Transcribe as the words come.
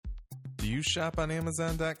Do you shop on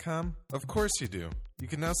Amazon.com? Of course you do. You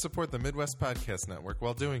can now support the Midwest Podcast Network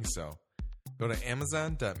while doing so. Go to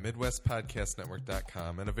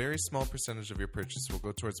amazon.midwestpodcastnetwork.com, and a very small percentage of your purchase will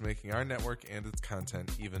go towards making our network and its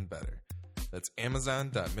content even better. That's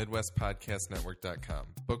amazon.midwestpodcastnetwork.com.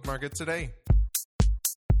 Bookmark it today.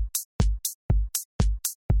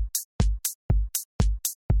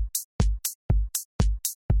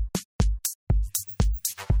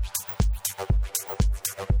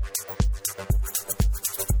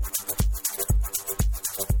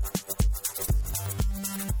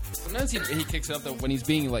 Sometimes he kicks it up though when he's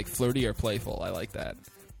being like flirty or playful. I like that.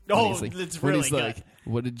 Oh, like, it's really good. Like,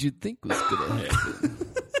 what did you think was gonna happen?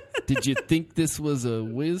 Did you think this was a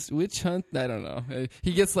witch hunt? I don't know.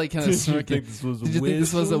 He gets like kind of smirking. Did you think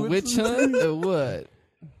this was a witch hunt or what?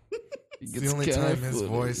 It's the only time his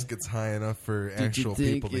voice gets high enough for actual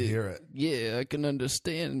people to hear it. Yeah, I can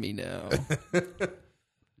understand me now.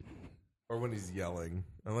 Or when he's yelling.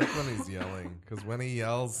 I like when he's yelling, because when he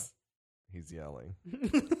yells, he's yelling.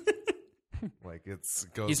 Like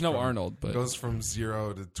he's no Arnold, but goes from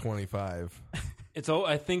 0 to 25.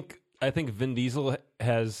 I think Vin Diesel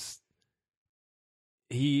has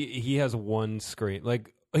he has one scream.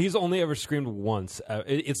 Like he's only ever screamed once.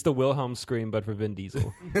 It's the Wilhelm scream, but for Vin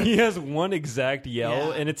Diesel. He has one exact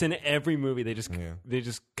yell, and it's in every movie. They just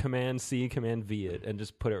Command C, Command V it, and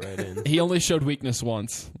just put it right in. He only showed weakness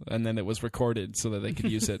once, and then it was recorded so that they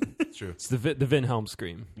could use it. It's true. It's the Vin Helm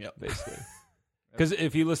scream, basically. Because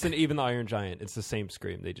if you listen to even the Iron Giant, it's the same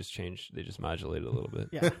scream. They just modulate it a little bit.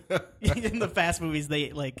 Yeah. In the Fast movies,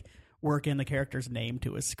 they like work in the character's name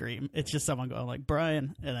to a scream. It's just someone going like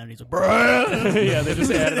Brian, and then he's like Brian. Yeah, they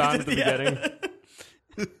just add it on at the beginning.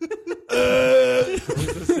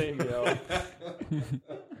 It's the same yell.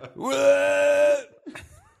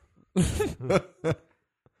 I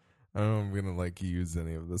don't know if I'm gonna like use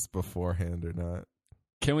any of this beforehand or not.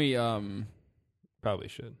 Can we probably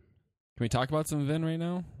should. Can we talk about some Vin right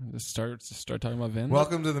now? Just start talking about Vin.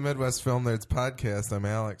 Welcome to the Midwest Film Nerds podcast. I'm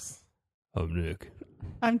Alex. I'm Nick.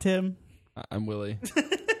 I'm Tim. I'm Willie.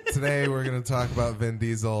 Today we're going to talk about Vin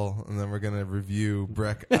Diesel, and then we're going to review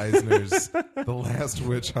Breck Eisner's The Last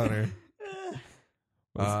Witch Hunter.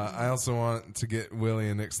 I also want to get Willie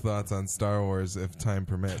and Nick's thoughts on Star Wars if time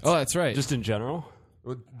permits. Oh, that's right. Just in general.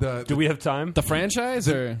 Do we have time? The franchise,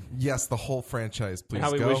 or yes, the whole franchise. Please.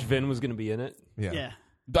 How we go. wish Vin was going to be in it. Yeah.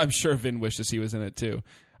 I'm sure Vin wishes he was in it too.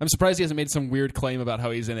 I'm surprised he hasn't made some weird claim about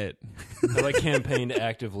how he's in it. I like campaigned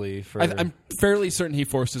actively for. I'm fairly certain he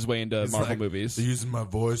forced his way into Marvel movies. They're using my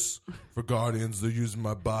voice for Guardians. They're using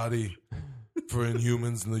my body for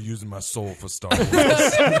Inhumans, and they're using my soul for Star Wars.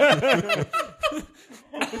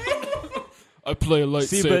 I play a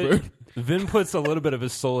lightsaber. Vin puts a little bit of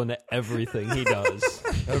his soul into everything he does.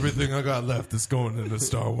 Everything I got left is going into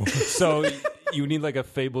Star Wars. So you need like a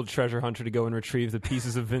fabled treasure hunter to go and retrieve the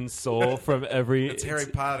pieces of Vin's soul from every... It's Harry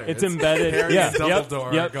Potter. It's embedded. Harry and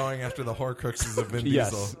Dumbledore going after the Horcruxes of Vin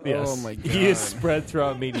Diesel. Yes. Oh my God. He is spread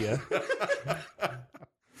throughout media.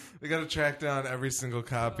 They got to track down every single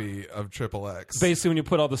copy of XXX. Basically, when you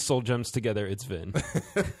put all the soul gems together, it's Vin.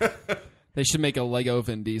 They should make a Lego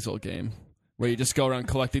Vin Diesel game where you just go around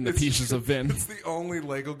collecting the pieces of Vin. It's the only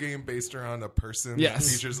Lego game based around a person that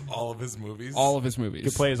features all of his movies. All of his movies.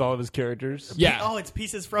 You play as all of his characters. Yeah. Oh, it's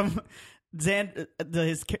pieces from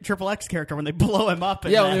his Triple X character when they blow him up.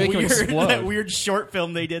 In when they make him explode. That weird short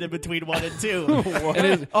film they did in between 1 and 2. And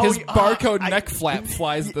his barcode neck flap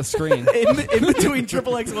flies at the screen. in between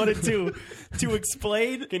Triple X 1 and 2 to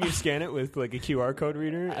explain. Can you scan it with like a QR code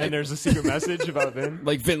reader and there's a secret message about Vin?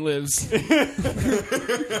 Like Vin lives.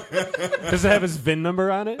 Does it have his VIN number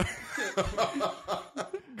on it?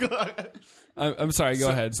 I'm sorry, go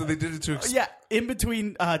ahead. So they did it to in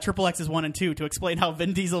between Triple X's 1 and 2 to explain how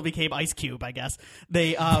Vin Diesel became Ice Cube, I guess.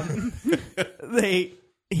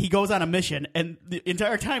 He goes on a mission, and the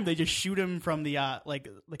entire time they just shoot him from the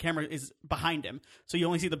camera is behind him, so you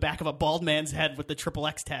only see the back of a bald man's head with the Triple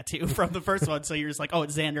X tattoo from the first one. So you're just like, oh,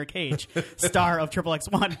 it's Xander Cage, star of Triple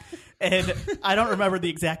X1. And I don't remember the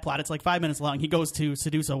exact plot. It's like 5 minutes long. He goes to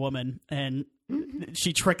seduce a woman, and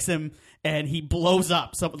she tricks him, and he blows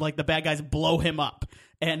up. So like the bad guys blow him up,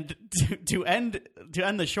 and to end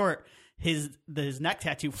the short, his neck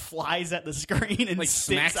tattoo flies at the screen and like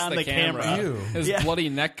sticks smacks on the camera. Ew. His bloody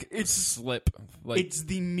neck slip. It's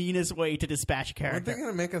the meanest way to dispatch a Aren't they character.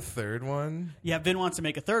 going to make a third one? Yeah, Vin wants to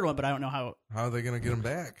make a third one, but I don't know how. How are they going to get him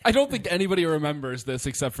back? I don't think anybody remembers this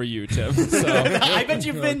except for you, Tim. So. I bet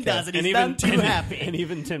you Vin does, and he's not too happy. And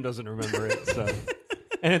even Tim doesn't remember it. So.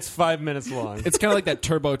 And it's 5 minutes long. It's kind of like that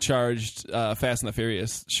turbocharged Fast and the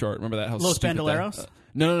Furious short. Remember that? How Los stupid Bandoleros? that-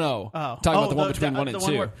 No. Oh, Talking about the one between 1 and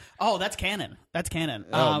 2. That's canon. That's canon.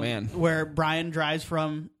 Oh, man. Where Brian drives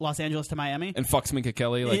from Los Angeles to Miami And fucks Minka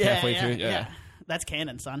Kelly like halfway through. Yeah. That's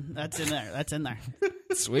canon, son. That's in there.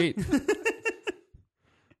 Sweet.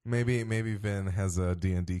 Maybe Vin has a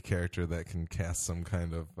D&D character that can cast some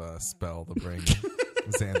kind of spell to bring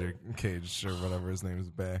Xander Cage or whatever his name is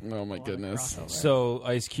back. Oh, my goodness. So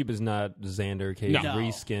Ice Cube is not Xander Cage No.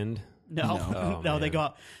 reskinned? No, Oh, they man. go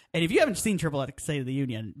out. And if you haven't seen Triple X State of the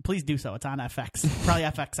Union, please do so. It's on FX. Probably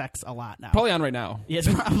FXX a lot now. Probably on right now. Yeah,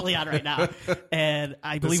 it's probably on right now. And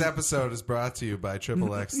I believe This episode is brought to you by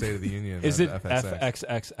Triple X State of the Union. Is on it FXX.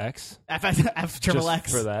 FXXX? F Triple Just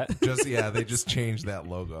X for that? They just changed that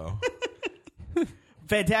logo.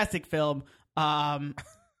 Fantastic film.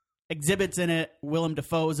 Exhibit's in it. Willem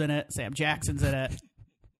Dafoe's in it. Sam Jackson's in it.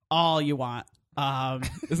 All you want.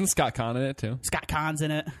 Isn't Scott Conn in it, too? Scott Conn's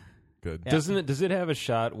in it. Good. Yeah. Does it have a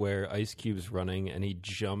shot where Ice Cube's running and he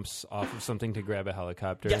jumps off of something to grab a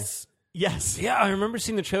helicopter? Yes. Yeah, I remember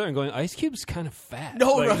seeing the trailer and going, Ice Cube's kind of fat.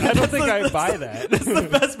 No, Like, no, I don't that's think the- I that's buy the- that. That's the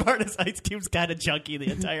best part is Ice Cube's kind of chunky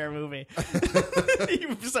the entire movie.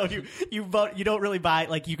 You don't really buy,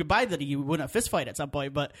 like, you could buy that you win a fist fight at some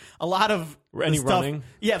point, but a lot of Any the stuff, running?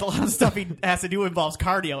 Yeah, a lot of stuff he has to do involves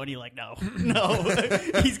cardio, and you're like, no,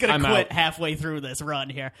 he's gonna I'm quit out. halfway through this run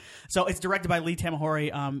here. So it's directed by Lee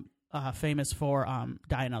Tamahori, famous for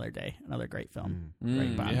Die Another Day, another great film,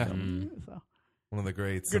 great Bond yeah. film. So. One of the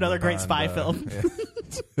greats. Another in the great Bond, spy film.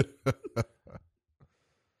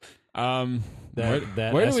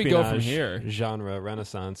 That where do we go from espionage here? Genre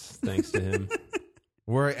renaissance, thanks to him.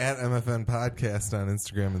 We're at MFN Podcast on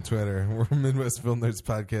Instagram and Twitter. We're Midwest Film Nerds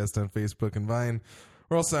Podcast on Facebook and Vine.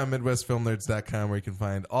 We're also on MidwestFilmNerds.com, where you can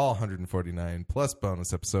find all 149 plus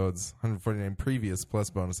bonus episodes, 149 previous plus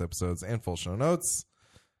bonus episodes, and full show notes.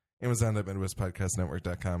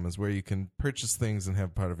 Amazon.MidwestPodcastNetwork.com is where you can purchase things and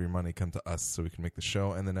have part of your money come to us so we can make the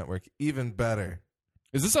show and the network even better.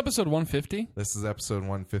 Is this episode 150? This is episode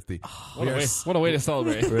 150. What a way to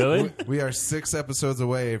celebrate. Really? We are 6 episodes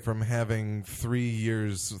away from having 3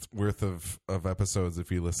 years worth of episodes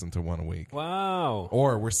if you listen to one a week. Wow.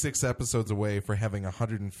 Or we're 6 episodes away for having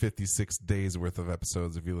 156 days worth of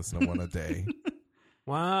episodes if you listen to one a day.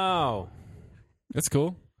 Wow. That's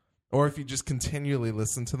cool. Or if you just continually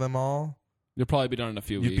listen to them all, You'll probably be done in a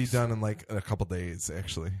few you'd weeks. be done in like a couple days,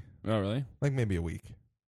 actually. Oh, really? Like maybe a week,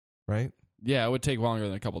 right? Yeah, it would take longer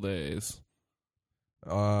than a couple days.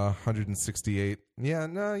 168. Yeah,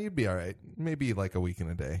 no, you'd be all right. Maybe like a week and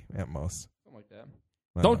a day at most. Something like that.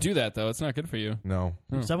 I Don't know. do that, though. It's not good for you. No.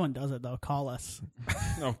 If someone does it, though, call us.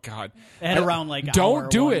 Oh, God. At around like hour Don't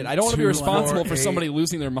do one, it. I don't want to be 2, responsible 4, for 8. somebody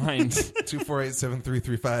losing their mind.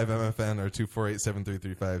 248-7335 MFN or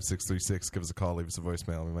 248-7335-636. Give us a call. Leave us a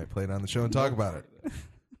voicemail. We might play it on the show and talk about it.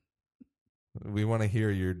 We want to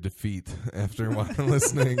hear your defeat after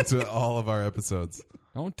listening to all of our episodes.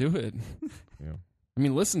 Don't do it. Yeah. I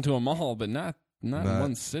mean, listen to them all, but not in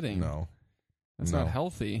one sitting. No. That's No. not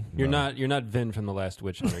healthy. You're No. not Vin from The Last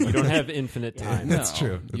Witch Hunter. You don't have infinite time That's No.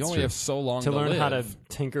 true. You That's only true. have so long to learn how to live.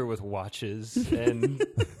 tinker with watches and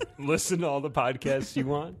listen to all the podcasts you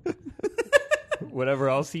want. Whatever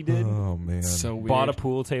else he did. Oh, man. So weird. Bought a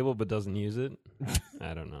pool table but doesn't use it.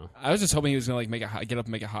 I don't know. I was just hoping he was gonna like get up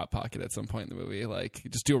and make a hot pocket at some point in the movie, like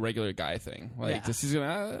just do a regular guy thing. Like Yeah. just he's gonna,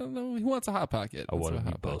 I don't know, he wants a hot pocket. I Let's wanna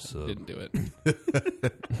have a be hot pocket. boss up. Didn't do it.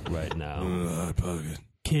 Right now. Hot pocket.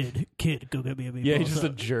 Kid, go get me a meatball Yeah, he's just a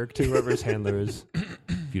sub. jerk to whoever his handler is.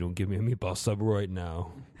 If you don't give me a meatball sub right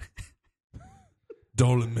now.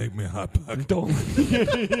 Don't make me a hot pocket. Don't.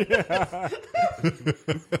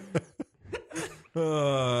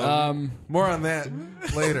 More on that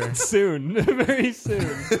later. Soon. Very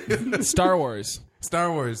soon. Star Wars.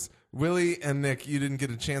 Star Wars. Willie and Nick, you didn't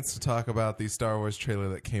get a chance to talk about the Star Wars trailer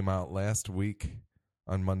that came out last week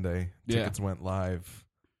on Monday. Yeah. Tickets went live.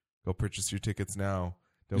 Go purchase your tickets now.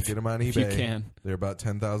 Don't get them on eBay. If you can. They're about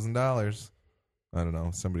 $10,000. I don't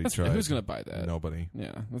know. Somebody That's, tried. who's gonna buy that? Nobody.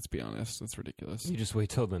 Yeah, let's be honest. That's ridiculous. You just wait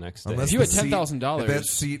till the next day. Unless If you the had seat- $10,000 if that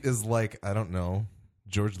seat is like, I don't know,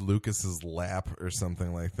 George Lucas's lap or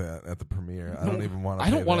something like that at the premiere. I don't even want to. I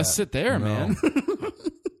don't want to sit there, No. man.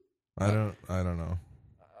 I don't know.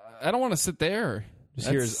 I don't want to sit there. Just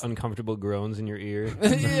hear his uncomfortable groans in your ear.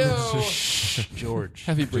 Ew. George.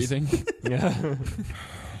 Heavy breathing. Yeah.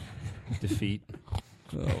 Defeat.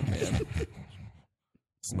 Oh man.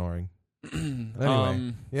 Snoring.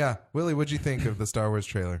 Anyway, yeah, Willie, what'd you think of the Star Wars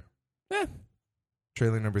trailer? Eh.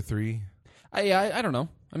 Trailer number 3. I don't know.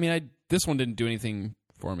 I mean, this one didn't do anything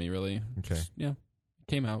for me really. Okay. Just, yeah,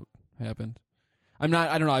 came out, happened. I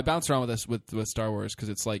don't know. I bounce around with this with Star Wars because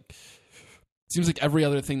it's like, it seems like every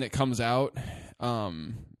other thing that comes out,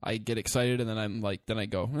 I get excited and then I'm like, then I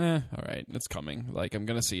go, all right, it's coming. Like I'm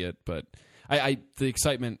gonna see it, but the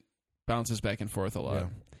excitement bounces back and forth a lot. Yeah.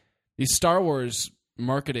 The Star Wars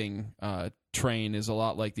marketing train is a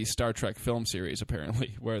lot like the Star Trek film series,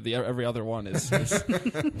 apparently, where every other one is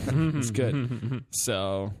is good.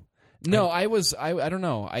 So no, I don't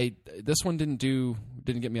know. This one didn't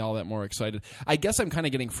get me all that more excited. I guess I'm kind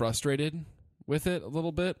of getting frustrated with it a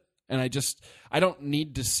little bit, and I don't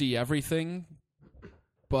need to see everything,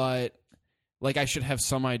 but like I should have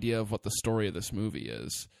some idea of what the story of this movie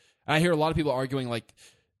is. And I hear a lot of people arguing like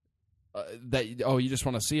that. Oh, you just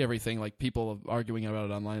want to see everything. Like people arguing about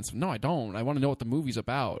it online. So, no, I don't. I want to know what the movie's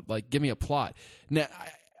about. Like, give me a plot. Now,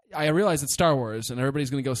 I realize it's Star Wars and everybody's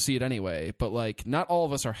going to go see it anyway, but like not all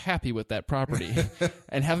of us are happy with that property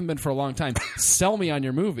and haven't been for a long time. Sell me on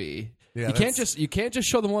your movie. Yeah, you can't just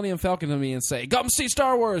show the Millennium Falcon to me and say, "Come see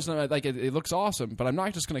Star Wars." And like it looks awesome, but I'm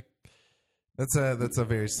not just going to. That's a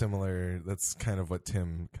very similar. That's kind of what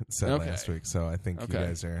Tim said last week. So I think you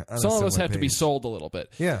guys are. On Some a of us have page. to be sold a little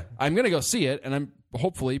bit. Yeah, I'm going to go see it, and I'm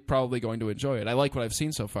hopefully probably going to enjoy it. I like what I've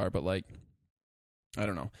seen so far, but like, I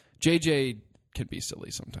don't know. JJ can be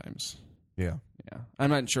silly sometimes. Yeah. I'm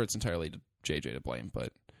not sure it's entirely JJ to blame,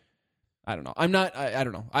 but I don't know. I'm not. I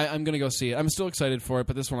don't know. I'm going to go see it. I'm still excited for it,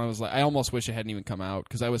 but this one I was like, I almost wish it hadn't even come out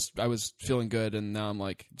because I was feeling good, and now I'm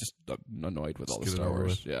like just annoyed with all the Star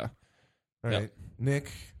Wars. Yeah. All right,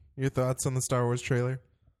 Nick, your thoughts on the Star Wars trailer?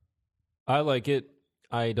 I like it.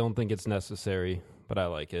 I don't think it's necessary, but I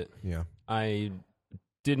like it. Yeah. I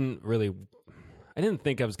didn't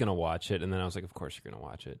think I was going to watch it, and then I was like, of course you're going to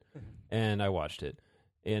watch it. And I watched it.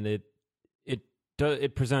 And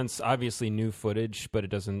it presents obviously new footage, but it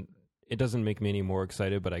doesn't make me any more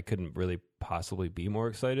excited, but I couldn't really possibly be more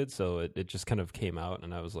excited, so it just kind of came out,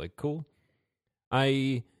 and I was like, cool.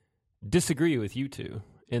 I disagree with you two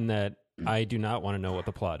in that I do not want to know what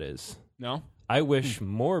the plot is. No? I wish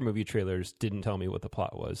more movie trailers didn't tell me what the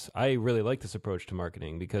plot was. I really like this approach to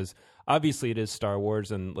marketing because obviously it is Star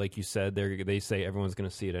Wars, and like you said, they say everyone's going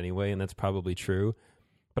to see it anyway, and that's probably true.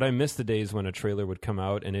 But I miss the days when a trailer would come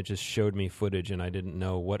out and it just showed me footage and I didn't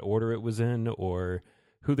know what order it was in or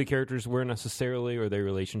who the characters were necessarily or their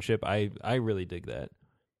relationship. I really dig that.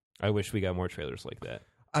 I wish we got more trailers like that.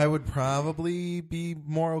 I would probably be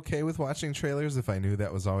more okay with watching trailers if I knew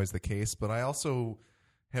that was always the case, but I also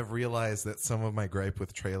have realized that some of my gripe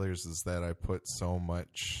with trailers is that I put so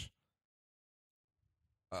much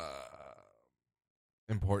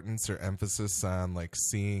importance or emphasis on like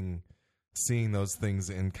seeing those things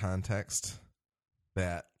in context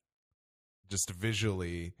that just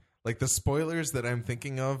visually, like the spoilers that I'm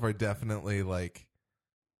thinking of are definitely like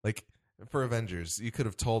for Avengers, you could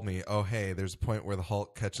have told me, oh, hey, there's a point where the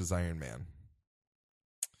Hulk catches Iron Man.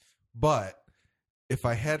 But if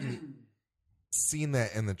I hadn't seen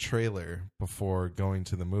that in the trailer before going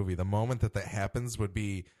to the movie, the moment that happens would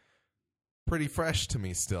be pretty fresh to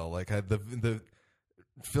me still. Like the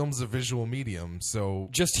film's a visual medium, so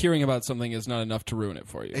just hearing about something is not enough to ruin it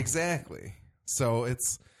for you. Exactly. So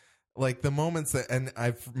it's like the moments that, and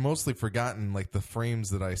I've mostly forgotten like the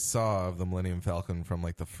frames that I saw of the Millennium Falcon from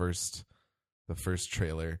like the first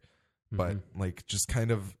trailer, but like just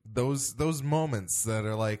kind of those moments that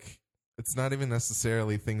are like, it's not even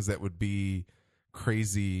necessarily things that would be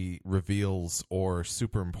crazy reveals or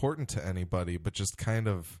super important to anybody, but just kind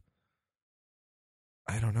of,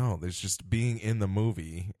 I don't know, there's just being in the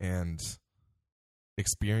movie and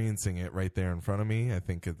experiencing it right there in front of me. I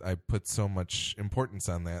think I put so much importance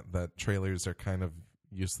on that trailers are kind of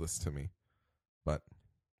useless to me. But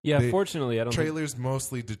yeah, fortunately, I don't. Trailers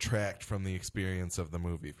mostly detract from the experience of the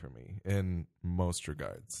movie for me in most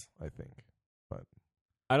regards, I think. But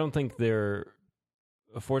I don't think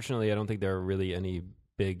fortunately, I don't think there are really any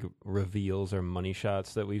big reveals or money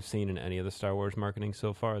shots that we've seen in any of the Star Wars marketing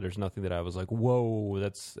so far. There's nothing that I was like, whoa,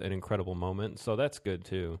 that's an incredible moment. So that's good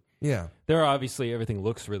too. Yeah. There are obviously, everything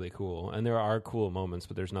looks really cool and there are cool moments,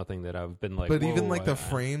 but there's nothing that I've been like, but even like the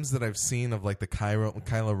frames that I've seen of like the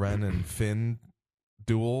Kylo Ren and Finn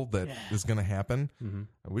duel that is going to happen.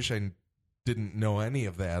 I wish I didn't know any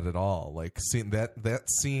of that at all. Like seeing that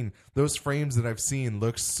scene, those frames that I've seen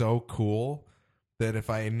look so cool that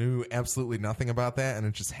if I knew absolutely nothing about that and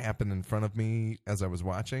it just happened in front of me as I was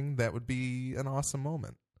watching, that would be an awesome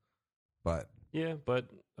moment. But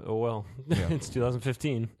oh well, it's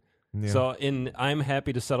 2015. Yeah. So I'm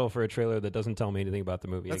happy to settle for a trailer that doesn't tell me anything about the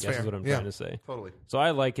movie. That's I guess fair. is what I'm trying to say. Totally. So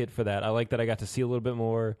I like it for that. I like that I got to see a little bit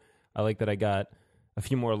more. I like that I got a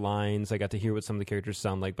few more lines. I got to hear what some of the characters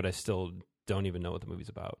sound like, but I still don't even know what the movie's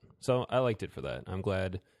about. So I liked it for that. I'm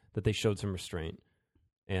glad that they showed some restraint,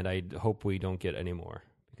 and I hope we don't get any more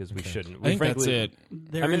because we shouldn't. I think that's it.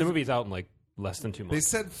 The movie's out in like less than 2 months. They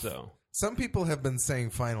said so. Some people have been saying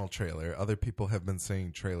final trailer. Other people have been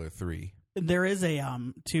saying trailer 3. There is a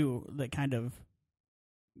too that kind of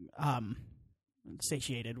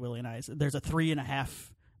satiated Willie and I. There's a 3.5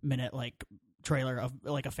 minute like trailer of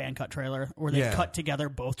like a fan cut trailer where they cut together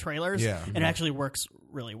both trailers. Yeah. And it actually works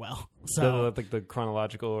really well. So like the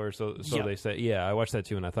chronological or so they say. Yeah, I watched that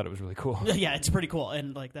too, and I thought it was really cool. Yeah, it's pretty cool,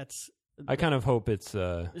 and like that's. I kind of hope it's.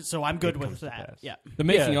 So I'm good with that. pass. Yeah. The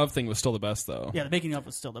making of thing was still the best, though. Yeah, the making of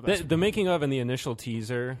was still the best. The making of and the initial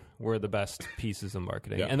teaser were the best pieces of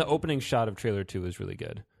marketing, and the opening shot of trailer 2 was really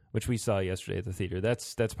good, which we saw yesterday at the theater.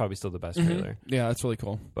 That's probably still the best trailer. Yeah, that's really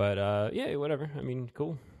cool. But yeah, whatever. I mean,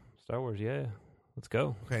 cool. Star Wars, yeah. Let's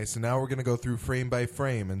go. Okay, so now we're going to go through frame by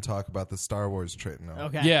frame and talk about the Star Wars trailer.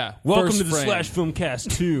 Okay. Yeah. Welcome first to the frame. Slash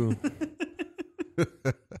Filmcast 2.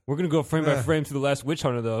 We're going to go frame by frame through The Last Witch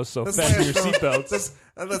Hunter, though, so fasten your seatbelts.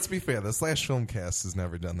 Let's be fair. The Slash Filmcast has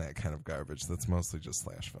never done that kind of garbage. That's mostly just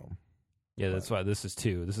Slash Film. Yeah, that's why this is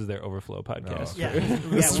 2. This is their overflow podcast. Yeah.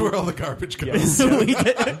 This is where all the garbage goes. This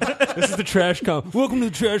is the trash Welcome to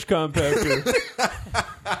the trash compactor.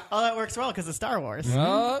 Oh, that works well because of Star Wars.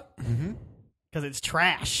 Because it's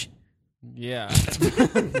trash. Yeah.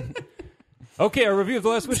 Okay, our review of The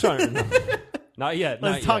Last Witch Hunter. Not yet.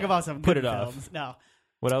 Let's talk about some Put good it off. films. No.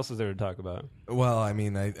 What else is there to talk about? Well, I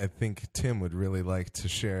mean, I think Tim would really like to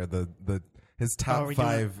share his top we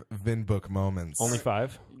 5 Vinbook moments. Only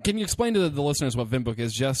 5? Can you explain to the listeners what Vinbook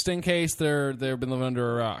is, just in case they've been living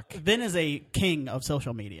under a rock? Vin is a king of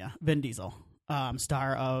social media. Vin Diesel,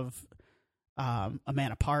 star of A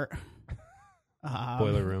Man Apart,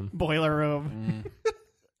 Boiler Room.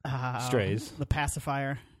 Strays. The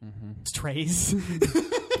Pacifier, Strays.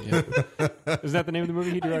 Is that the name of the movie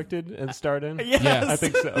he directed and starred in? Yes. Yeah, I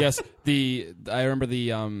think so. Yes. I remember the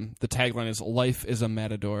tagline is "Life is a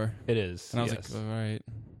matador," It is. and I was yes. like, all right.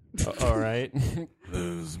 All right.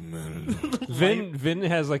 Vin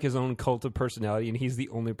has like his own cult of personality, and he's the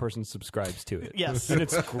only person who subscribes to it. Yes. And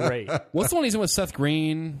it's great. What's the one he's in with Seth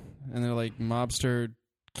Green, and they're like mobster's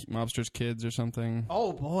kids or something?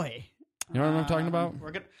 Oh boy. You know what I'm talking about?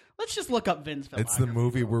 Let's just look up Vin's filmography. It's the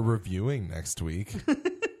movie we're reviewing next week.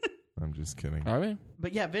 I'm just kidding. Are we?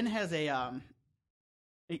 But yeah, Vin has a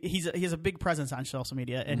he has a big presence on social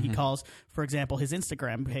media, and he calls, for example, his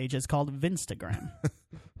Instagram page is called Vinstagram.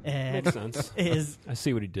 And Makes sense. I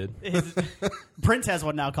see what he did. Prince has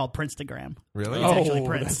one now called Princetagram. Really? It's actually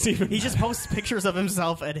Prince. that's even He just posts pictures of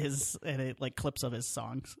himself and like clips of his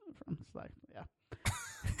songs. Yeah,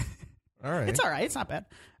 All right. it's all right. It's not bad.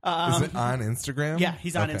 Is it on Instagram? Yeah,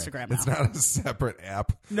 he's on Okay. Instagram now. It's not a separate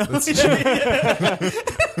app. No,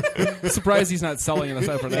 Surprised he's not selling it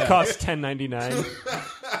aside from It that. costs $10.99.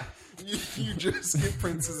 You just get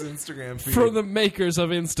Prince's Instagram feed. From the makers of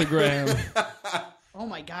Instagram. oh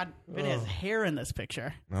my God, Vin has hair in this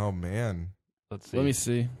picture. Oh, man. Let's see. Let me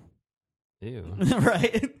see. Ew.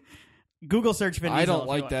 Right? Google search Vin Diesel I don't if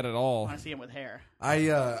like you that at all. want to see him with hair.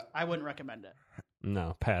 I wouldn't recommend it.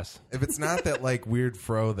 No, pass. If it's not that like weird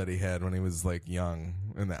fro that he had when he was like young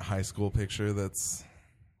in that high school picture, that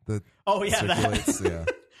Oh yeah, circulates. that. Yeah.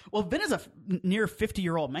 Well, Vin is a near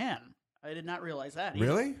 50-year-old man. I did not realize that.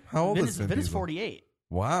 Really? How old is Vin Vin is Diesel? 48.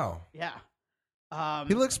 Wow. Yeah.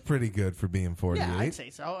 He looks pretty good for being 48. Yeah, I'd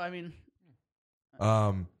say so. I mean,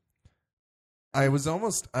 I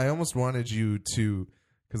almost wanted you to,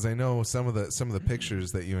 because I know some of the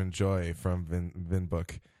pictures that you enjoy from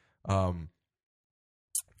Vinbook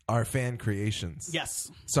are fan creations.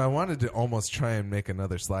 yes. So I wanted to almost try and make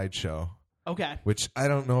another slideshow, Okay. which I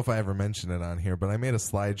don't know if I ever mentioned it on here, but I made a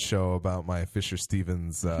slideshow about my Fisher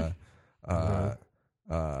Stevens other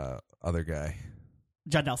guy.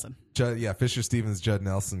 Judd Nelson. Fisher Stevens Judd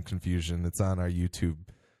Nelson confusion. It's on our YouTube.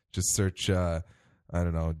 Just search I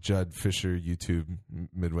don't know, Judd Fisher YouTube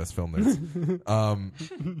Midwest Film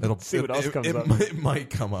Nerds. It'll See what else comes up. It might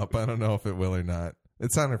come up. I don't know if it will or not.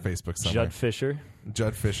 It's on our Facebook somewhere.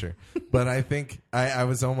 Judd Fisher. But I think I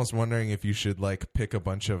was almost wondering if you should like pick a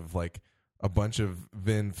bunch of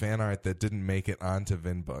Vin fan art that didn't make it onto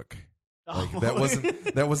Vinbook. Like that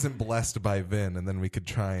wasn't blessed by Vin, and then we could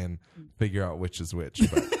try and figure out which is which.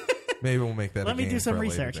 But maybe we'll make that. Let me do some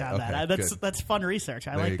research on that. Okay, That's fun research.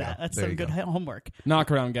 I There you like that. go. That's There some you good go. homework.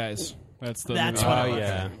 Knockaround guys. That's the That's movie. what I Oh, like.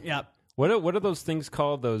 yeah. Yep. What are those things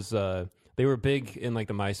called? Those they were big in like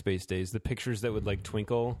the MySpace days. The pictures that would like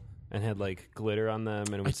twinkle and had like glitter on them,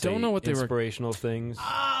 and it would don't say know what they were- inspirational things.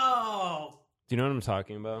 Oh. Do you know what I'm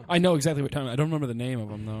talking about? I know exactly what time. I don't remember the name of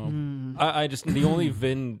them though. I just the only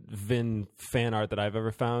Vin fan art that I've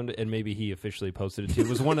ever found, and maybe he officially posted it too,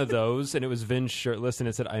 was one of those, and it was Vin shirtless, and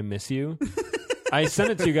it said "I miss you," I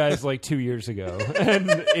sent it to you guys like 2 years ago, and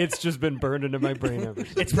it's just been burned into my brain ever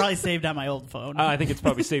since. It's probably saved on my old phone. I think it's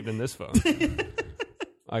probably saved in this phone.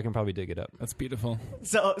 I can probably dig it up. That's beautiful.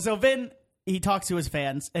 So Vin, he talks to his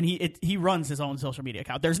fans, and he runs his own social media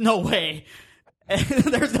account. There's no way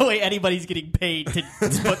anybody's getting paid to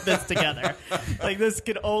put this together. Like, this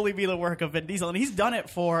could only be the work of Vin Diesel, and he's done it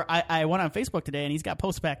for. I went on Facebook today, and he's got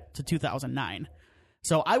posts back to 2009.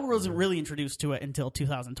 So I wasn't really introduced to it until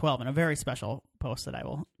 2012 in a very special post that I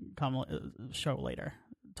will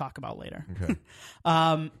talk about later. Okay.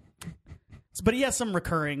 But he has some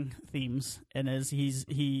recurring themes in his.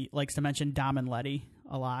 He likes to mention Dom and Letty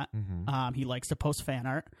a lot. Mm-hmm. He likes to post fan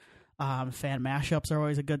art. Fan mashups are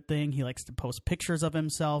always a good thing. He likes to post pictures of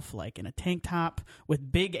himself, like in a tank top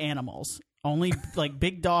with big animals, only like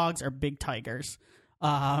big dogs or big tigers.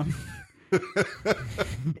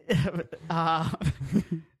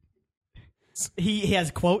 He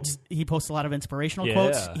has quotes. He posts a lot of inspirational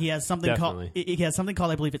quotes. He has something called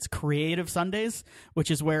I believe it's Creative Sundays,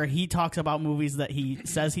 which is where he talks about movies that he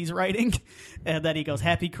says he's writing, and then he goes,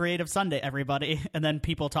 "Happy Creative Sunday, everybody!" And then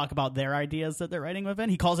people talk about their ideas that they're writing within.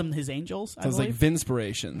 He calls them his angels. Sounds like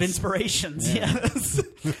Vinspirations. Vinspirations, yes.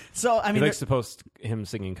 So I mean, he likes to post him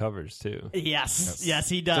singing covers too. Yes,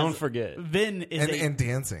 he does. Don't forget, Vin is and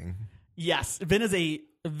dancing. Yes,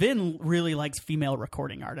 Vin really likes female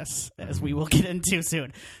recording artists, as we will get into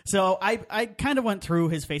soon. So I kind of went through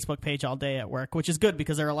his Facebook page all day at work, which is good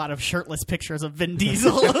because there are a lot of shirtless pictures of Vin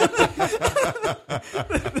Diesel.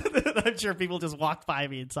 I'm sure people just walked by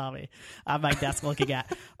me and saw me on my desk looking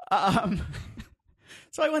at.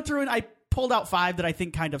 So I went through and I pulled out 5 that I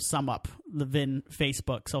think kind of sum up the Vin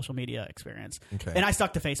Facebook social media experience. Okay. And I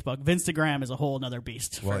stuck to Facebook. Vinstagram is a whole other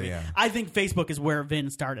beast for me. Yeah. I think Facebook is where Vin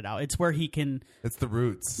started out. It's where he can... It's the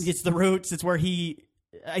roots. It's the roots. It's where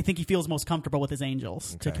I think he feels most comfortable with his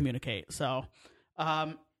angels to communicate. So,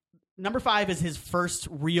 number 5 is his first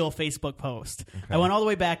real Facebook post. Okay. I went all the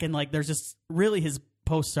way back and there's just really his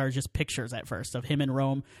posts are just pictures at first of him in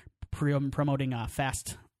Rome promoting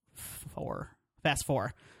Fast 4.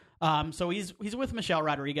 So he's with Michelle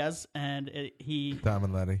Rodriguez, and Dom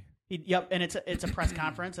and Letty. And it's a press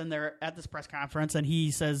conference, and they're at this press conference, and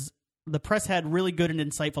he says the press had really good and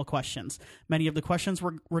insightful questions. Many of the questions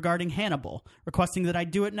were regarding Hannibal, requesting that I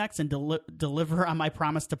do it next and deliver on my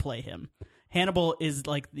promise to play him. Hannibal is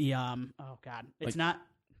like the it's not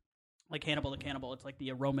like Hannibal the Cannibal. It's like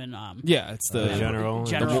the Roman. It's the general,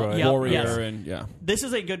 warrior, yes. and This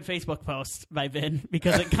is a good Facebook post by Vin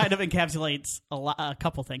because it kind of encapsulates a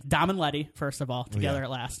couple things. Dom and Letty, first of all, together at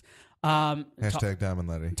last. Hashtag Dom and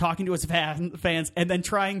Letty. Talking to his fans, and then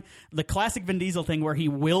trying the classic Vin Diesel thing where he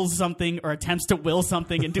wills something or attempts to will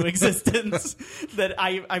something into existence. That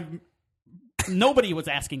nobody was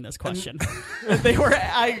asking this question.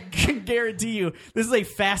 I can guarantee you, this is a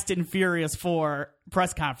Fast and Furious 4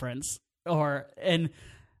 press conference, and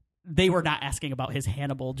they were not asking about his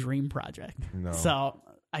Hannibal dream project. No. So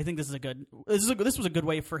I think this was a good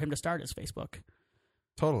way for him to start his Facebook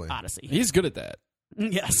Totally. odyssey. he's good at that.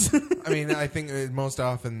 Yes. I mean, I think most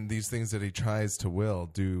often these things that he tries to will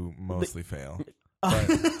do mostly fail. But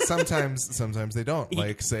sometimes they don't.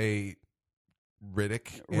 Like, say,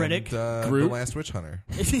 Riddick and The Last Witch Hunter.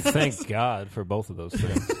 Thank God for both of those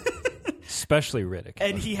things. Especially Riddick.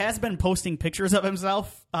 And he has been posting pictures of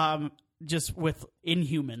himself just with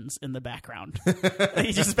Inhumans in the background.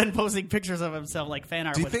 He's just been posting pictures of himself, like fan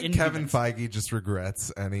art. Do you with think Inhumans. Kevin Feige just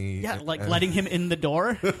regrets any? Yeah, letting him in the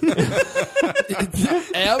door.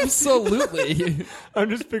 Absolutely.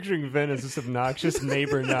 I'm just picturing Vin as this obnoxious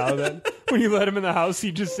neighbor now that when you let him in the house,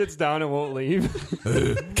 he just sits down and won't leave.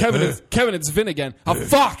 Kevin, it's Vin again. Oh,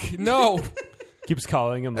 fuck! No! Keeps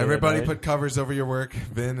calling him. Everybody put covers over your work.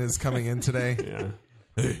 Vin is coming in today. Yeah.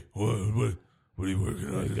 Hey, what are you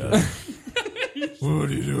working on today? What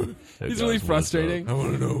are you doing? He's really frustrating. I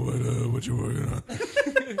want to know what you're working on.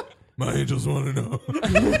 My angels want to know.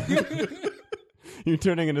 You're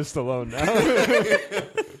turning into Stallone now.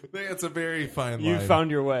 It's a very fine line. You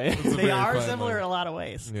found your way. They are similar in a lot of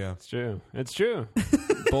ways. Yeah. It's true. It's true.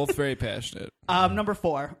 Both very passionate. Number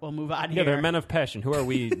 4. We'll move on here. Yeah, they're men of passion. Who are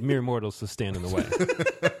we mere mortals to stand in the way?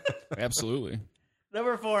 Absolutely.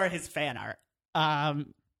 Number 4, his fan art.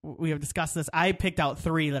 We have discussed this. I picked out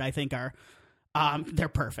 3 that I think are they're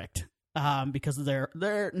perfect because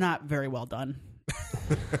they're not very well done.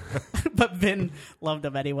 But Vin loved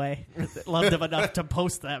them anyway. Loved them enough to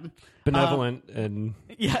post them. Benevolent and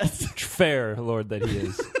yes, fair Lord that he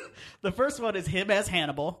is. The first one is him as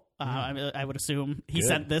Hannibal. I would assume he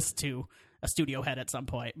sent this to a studio head at some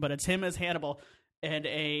point, but it's him as Hannibal and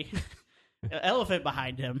a elephant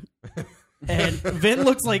behind him. And Vin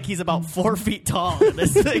looks like he's about 4 feet tall in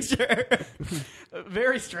this picture.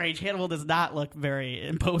 Very strange. Hannibal does not look very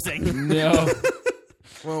imposing. No.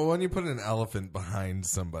 Well, when you put an elephant behind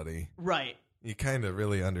somebody, Right. you kind of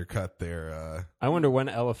really undercut their. I wonder when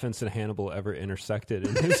elephants and Hannibal ever intersected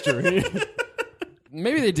in history.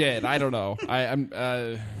 Maybe they did. I don't know. I'm.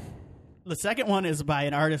 The second one is by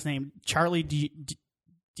an artist named Charlie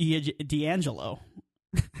D'Angelo.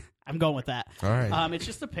 I'm going with that. All right. It's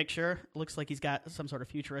just a picture. It looks like he's got some sort of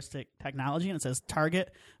futuristic technology, and it says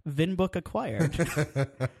Target Vinbook acquired. It's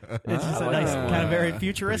just a nice, kind of very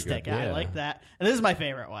futuristic. Pretty good. I Yeah. like that. And this is my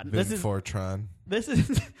favorite one. Vin Fortron. This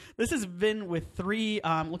is Vin with 3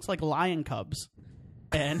 looks like lion cubs,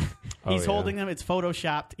 and he's holding them. It's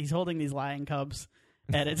photoshopped. He's holding these lion cubs,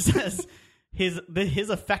 and it says his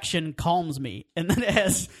affection calms me, and then it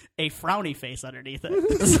has a frowny face underneath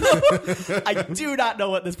it. So, I do not know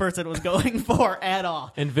what this person was going for at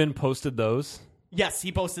all. And Vin posted those. Yes,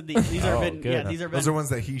 he posted these. These are Vin. good. Yeah, these are Vin. Those are ones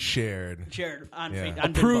that he shared. shared on Yeah.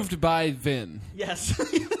 on Approved Vinbook. by Vin Yes.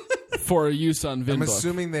 for use on Vinbook. I'm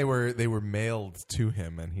assuming they were mailed to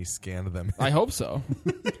him and he scanned them. I hope so.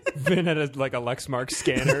 Vin had a Lexmark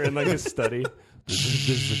scanner in his study. This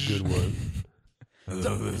is a good one. I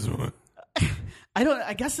love this one.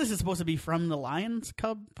 I guess this is supposed to be from the lion's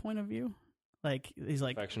cub point of view. Like he's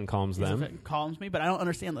like Affection calms his them. affection calms me, but I don't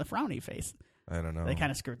understand the frowny face. I don't know. They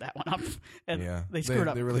kind of screwed that one up, and yeah. they screwed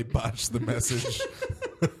up. They really botched the message.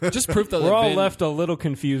 Just proof that We're all Vin, left a little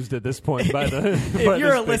confused at this point by the.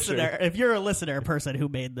 If you're a listener, person who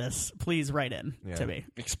made this, please write in Yeah. to me.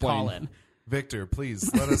 Explain. Call in. Victor,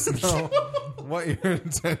 please let us know what your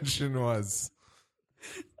intention was.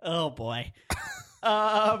 Oh boy.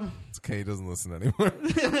 It's okay, he doesn't listen anymore.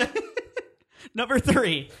 Number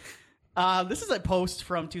 3. This is a post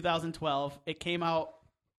from 2012. It came out,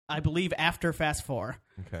 I believe, after Fast 4.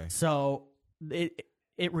 Okay. So it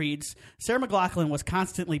reads, Sarah McLachlan was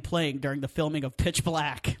constantly playing during the filming of Pitch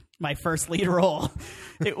Black, my first lead role.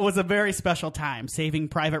 It was a very special time. Saving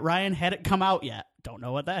Private Ryan hadn't come out yet. Don't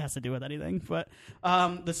know what that has to do with anything. But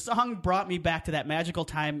the song brought me back to that magical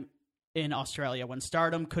time in Australia when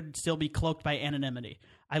stardom could still be cloaked by anonymity.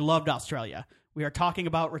 I loved Australia. We are talking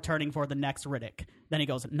about returning for the next Riddick. Then he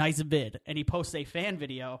goes, nice vid. And he posts a fan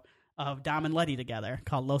video of Dom and Letty together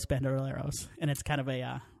called Los Bandoleros. And it's kind of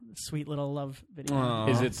a sweet little love video. Aw.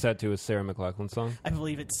 Is it set to a Sarah McLachlan song? I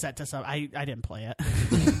believe it's set to some. I didn't play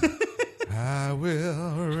it. I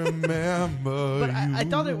will remember But you. I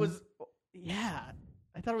thought it was,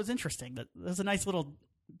 I thought it was interesting. That there's a nice little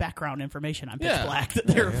background information on Pitch Yeah. Black that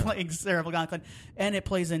they're playing Sarah McLachlan. And it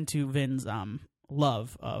plays into Vin's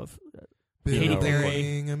love of Katy Perry,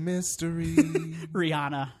 Building a mystery.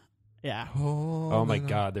 Rihanna. Yeah. Oh my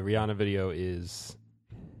God, the Rihanna video is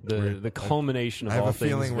the culmination of I have all a things.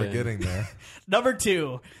 feeling we're Vin. getting there. Number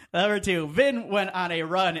two. Vin went on a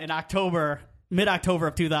run in mid-October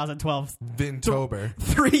of 2012, Vintober,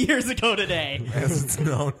 3 years ago today. as it's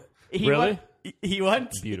known. Really? He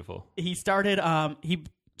went. Beautiful. He started. He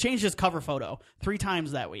changed his cover photo 3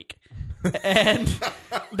 times that week, and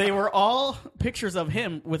they were all pictures of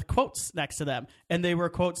him with quotes next to them, and they were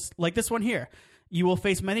quotes like this one here. You will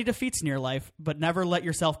face many defeats in your life, but never let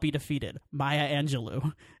yourself be defeated. Maya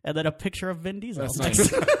Angelou. And then a picture of Vin Diesel. That's nice.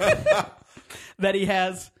 That he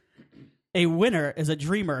has, a winner is a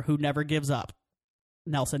dreamer who never gives up.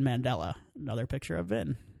 Nelson Mandela. Another picture of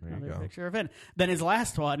Vin. There you Another go. picture of Vin. Then his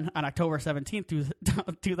last one on October 17th,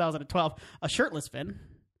 2012, a shirtless Vin.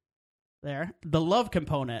 There. The love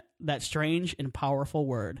component, that strange and powerful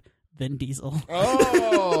word, Vin Diesel.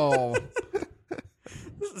 Oh.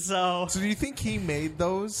 So So do you think he made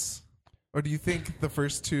those? Or do you think the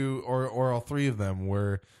first 2 or all 3 of them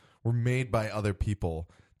were made by other people?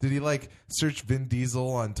 Did he search Vin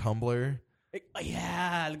Diesel on Tumblr?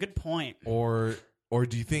 yeah, good point. Or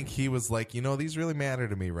do you think he was like, these really matter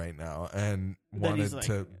to me right now and Then he's wanted like-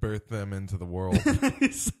 to birth them into the world?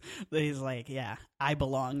 He's like, yeah, I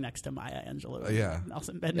belong next to Maya Angelou. Yeah.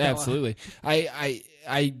 Nelson Mandela. Yeah, absolutely.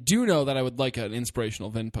 I do know that I would like an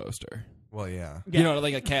inspirational Vin poster. Well, yeah, You know,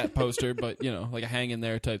 like a cat poster, but like a hang in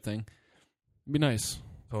there type thing. It'd be nice.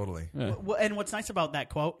 totally. Yeah. Well, and what's nice about that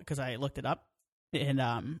quote, because I looked it up,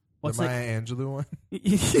 and what's The Maya Angelou one?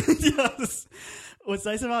 yes. What's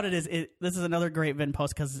nice about it is this is another great Vin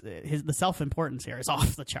post because the self-importance here is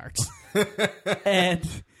off the charts. And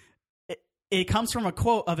it comes from a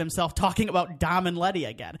quote of himself talking about Dom and Letty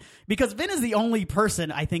again. Because Vin is the only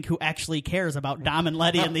person, I think, who actually cares about Dom and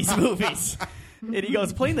Letty in these movies. And he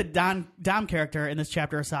goes, playing the Dom character in this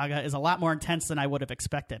chapter of Saga is a lot more intense than I would have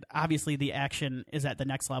expected. Obviously, the action is at the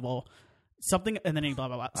next level. something, and then he blah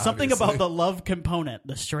blah blah. Something Obviously. about the love component,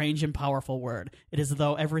 the strange and powerful word. It is as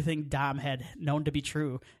though everything Dom had known to be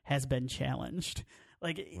true has been challenged.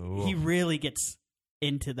 Like he really gets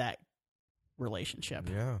into that relationship,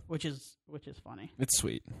 Yeah. which is funny It's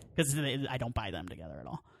sweet. because I don't buy them together at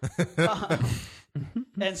all.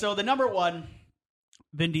 And so the number one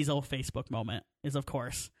Vin Diesel Facebook moment is, of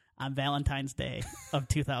course, on Valentine's Day of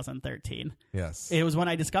 2013. Yes. It was when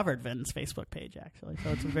I discovered Vin's Facebook page, actually.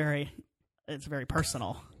 So it's a very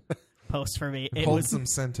personal post for me. It Hold was some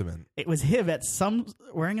sentiment. it was him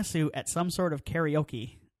wearing a suit at some sort of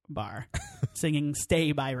karaoke bar, singing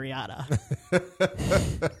 "Stay" by Rihanna.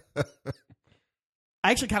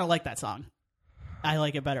 I actually kind of like that song. I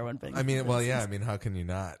like it better when Vin. I mean, well, yeah. I mean, how can you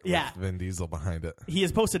not? Yeah. With Vin Diesel behind it. He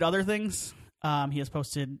has posted other things. He has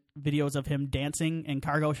posted videos of him dancing in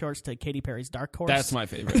cargo shorts to Katy Perry's "Dark Horse." That's my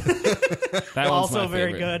favorite. That one's Also my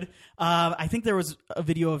very favorite. good. I think there was a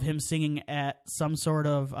video of him singing at some sort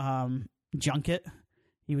of junket.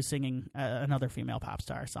 He was singing another female pop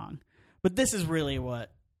star song. But this is really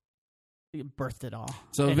what birthed it all.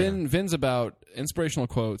 So And- Vin's about inspirational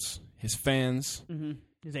quotes, his fans,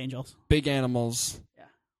 his angels. big animals, Yeah.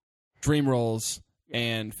 dream roles,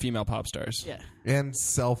 and female pop stars. Yeah. And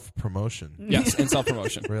self-promotion. Yes, and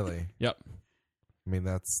self-promotion. Really. Yep. I mean,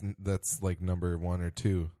 that's like number 1 or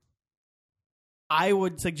 2. I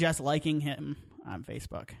would suggest liking him on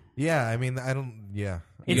Facebook. Yeah. I mean, I don't. Yeah.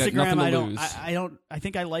 You got nothing Instagram, to I don't. lose. I don't. I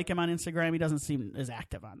think I like him on Instagram. He doesn't seem as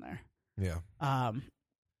active on there. Yeah.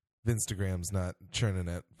 Vinstagram's not churning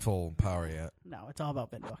at full power yet. No, it's all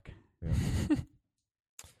about VinBook. Yeah.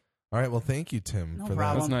 All right. Well, thank you, Tim, No for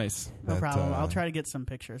That was problem. nice. No That, problem. uh, I'll try to get some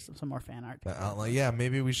pictures, some more fan art. that outline. Yeah.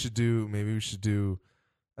 Maybe we should do.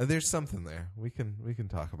 There's something there. We can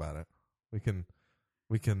talk about it. We can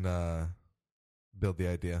build the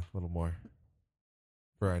idea a little more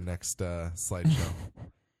for our next slideshow.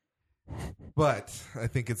 But I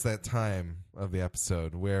think it's that time of the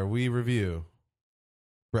episode where we review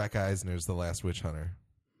Breck Eisner's The Last Witch Hunter,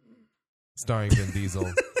 starring Vin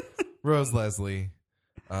Diesel, Rose Leslie,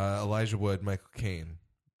 Elijah Wood, Michael Caine.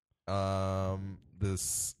 The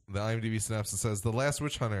IMDb synopsis says The Last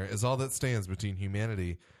Witch Hunter is all that stands between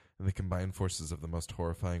humanity and the combined forces of the most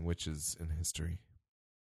horrifying witches in history.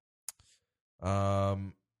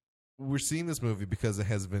 We're seeing this movie because it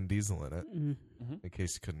has Vin Diesel in it, in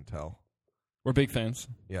case you couldn't tell. We're big fans.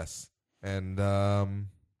 Yes. And,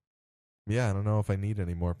 yeah, I don't know if I need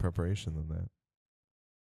any more preparation than that.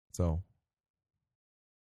 So,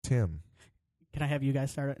 Tim. Can I have you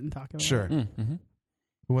guys start it and talk about Sure. it? Mm-hmm.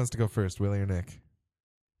 Who wants to go first, Willie or Nick?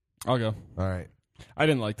 I'll go. All right. I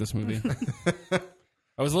didn't like this movie.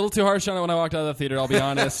 I was a little too harsh on it when I walked out of the theater, I'll be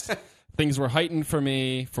honest. Things were heightened for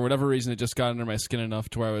me. For whatever reason, it just got under my skin enough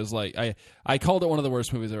to where I was like, I called it one of the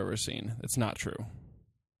worst movies I've ever seen. It's not true.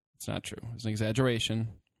 It's not true. It's an exaggeration.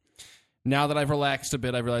 Now that I've relaxed a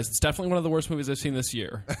bit, I've realized it's definitely one of the worst movies I've seen this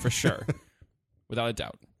year, for sure. Without a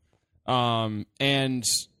doubt. And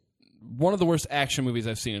one of the worst action movies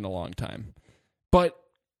I've seen in a long time. But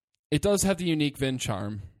it does have the unique Vin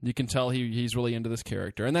charm. You can tell he's really into this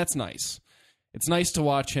character, and that's nice. It's nice to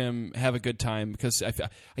watch him have a good time because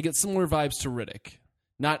I get similar vibes to Riddick.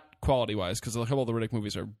 Not quality-wise, because a couple of the Riddick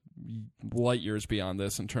movies are light years beyond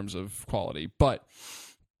this in terms of quality. But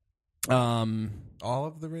All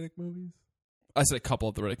of the Riddick movies? I said a couple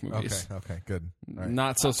of the Riddick movies. Okay, good. All right.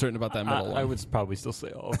 Not so certain about that middle one. I would probably still say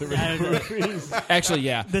all of the Yeah, movies. Actually,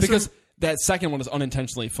 yeah. This Because that second one is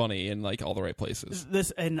unintentionally funny in like all the right places.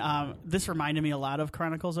 This reminded me a lot of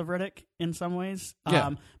Chronicles of Riddick in some ways.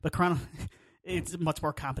 Yeah. But it's much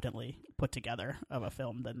more competently put together of a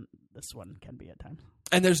film than this one can be at times.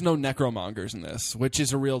 And there's no necromongers in this, which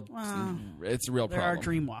is a real it's a real There problem. are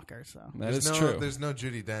dreamwalkers, so That is There's true. There's no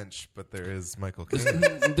Judi Dench, but there is Michael Caine.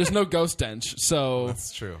 There's no ghost dench. So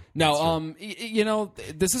That's true. no,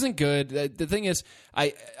 this isn't good. The thing is,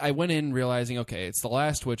 I went in realizing, okay, it's The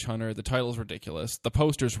Last Witch Hunter. The title's ridiculous. The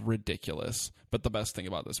poster's ridiculous. But the best thing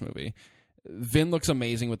about this movie, Vin looks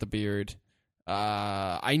amazing with the beard.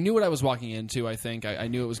 I knew what I was walking into. I think I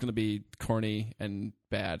knew it was going to be corny and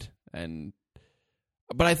bad,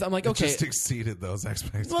 but I'm like, It okay, just exceeded those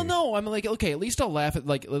expectations. well, no, I'm like, okay, at least I'll laugh at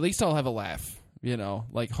least I'll have a laugh,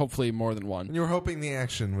 like hopefully more than one. And you were hoping the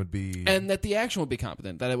action would be... And that the action would be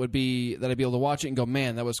competent, that I'd be able to watch it and go,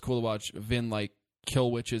 man, that was cool to watch Vin like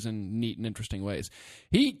kill witches in neat and interesting ways.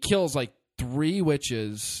 He kills like 3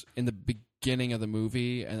 witches in the beginning of the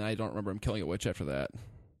movie, and I don't remember him killing a witch after that.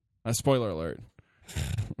 Spoiler alert.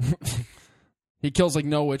 He kills like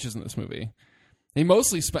no witches in this movie. He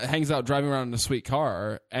mostly hangs out driving around in a sweet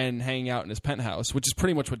car and hanging out in his penthouse, which is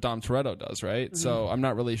pretty much what Dom Toretto does, right? Mm-hmm. So I'm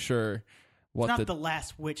not really sure what It's not the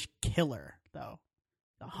last witch killer though.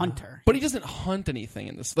 The hunter. But he doesn't hunt anything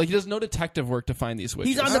in this. Like, he does no detective work to find these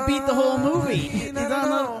witches. He's on the beat the whole movie.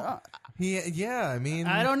 Yeah, I mean,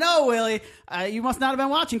 I don't know, Willie. You must not have been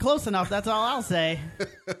watching close enough. That's all I'll say.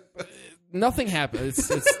 Nothing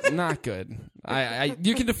happens. It's not good.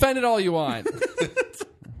 You can defend it all you want.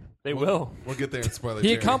 They will. We'll get there in spoiler.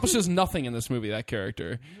 He accomplishes nothing in this movie, that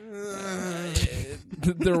character.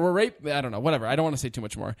 There were rape. I don't know. Whatever. I don't want to say too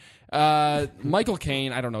much more. Michael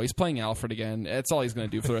Caine. I don't know. He's playing Alfred again. That's all he's going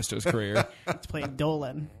to do for the rest of his career. He's playing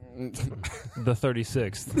Dolan. The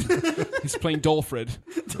 36th. He's playing Dolfred.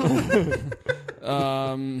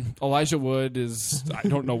 Elijah Wood is. I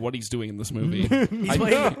don't know what he's doing in this movie.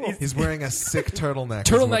 He's wearing a sick turtleneck.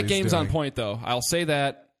 Turtleneck game's on point, though. I'll say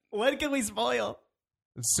that. When can we spoil?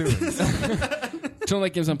 Soon.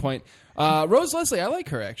 Turtleneck game's on point. Rose Leslie, I like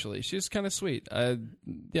her, actually. She's kind of sweet.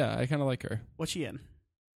 Yeah, I kind of like her. What's she in?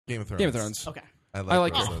 Game of Thrones. Game of Thrones. Okay. I I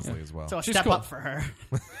like Rose her. Leslie as well. So a She's step cool. up for her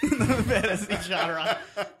in the fantasy genre.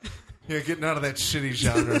 You're getting out of that shitty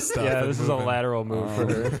genre stuff. Yeah, and this is a moving. lateral move for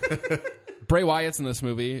her. Bray Wyatt's in this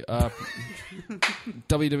movie.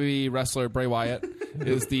 WWE wrestler Bray Wyatt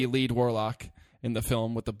is the lead warlock in the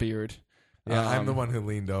film with the beard. Yeah, I'm the one who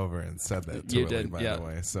leaned over and said that to You Willie, did, by yeah. the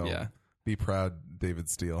way. So Yeah. be proud, David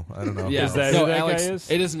Steele. I don't know. Yeah, Is that who that Alex, guy is?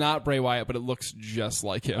 it is not Bray Wyatt, but it looks just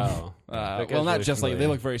like him. Oh. That guy's well, not really just like familiar.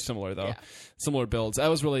 they look very similar though. Yeah. Similar builds. That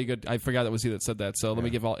was really good. I forgot that was he that said that. So let me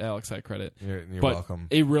give Alex that credit. You're But welcome.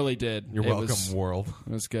 It really did. You're It welcome, was- world.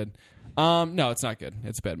 It was good. No, it's not good.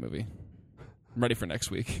 It's a bad movie. I'm ready for next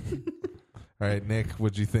week. All right, Nick,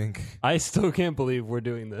 what'd you think? I still can't believe we're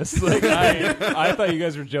doing this. Like I thought you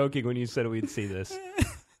guys were joking when you said we'd see this.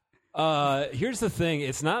 Here's the thing: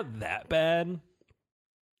 it's not that bad.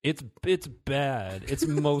 It's bad. It's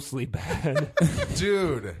mostly bad.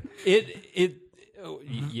 Dude,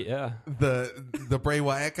 Yeah. the Bray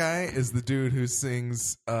Wyatt guy is the dude who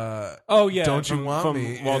sings Oh yeah. Don't You from- Want from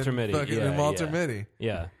Me Walter in Mitty. fucking- Yeah, in Walter yeah. Mitty.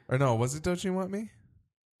 Yeah. Or no, was it Don't You Want Me?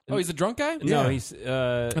 Oh, he's a drunk guy? No, Yeah. he's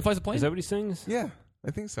That flies a plane? Is that what he sings? Yeah,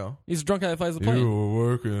 I think so. He's a drunk guy that flies a You plane. were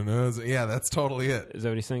working as... Yeah, that's totally it. Is that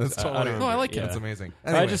what he sings? That's totally don't it. No, I remember. like it. Yeah. That's amazing. I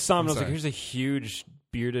Anyway, just saw him and I I'm was like, sorry. here's a huge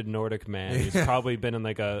bearded Nordic man. He's probably been in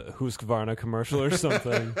like a Husqvarna commercial or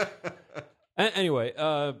something. Anyway,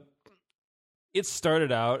 it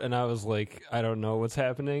started out and I was like, I don't know what's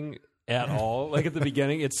happening at all. Like at the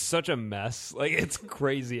beginning, it's such a mess. Like it's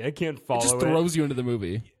crazy. I can't follow It just it. throws you into the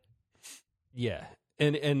movie. Yeah.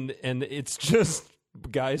 And it's just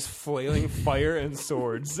guys flailing fire and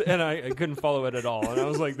swords, and I couldn't follow it at all. And I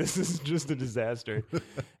was like, this is just a disaster.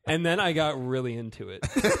 And then I got really into it.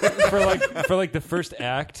 for like the first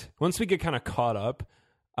act. Once we get kind of caught up,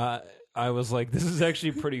 I was like, this is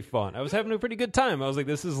actually pretty fun. I was having a pretty good time. I was like,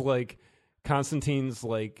 this is like Constantine's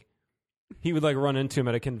like he would like run into him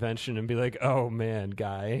at a convention and be like, oh man,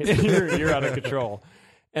 guy, you're out of control.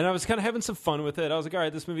 And I was kind of having some fun with it. I was like, all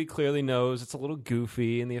right, this movie clearly knows it's a little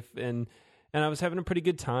goofy, and I was having a pretty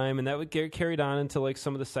good time, and that would get carried on into like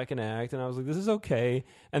some of the second act, and I was like, this is okay.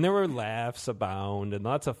 And there were laughs abound and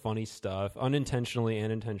lots of funny stuff, unintentionally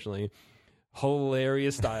and intentionally.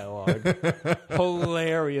 Hilarious dialogue,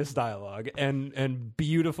 and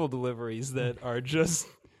beautiful deliveries that are just,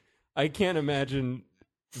 I can't imagine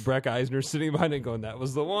Breck Eisner sitting behind it going, that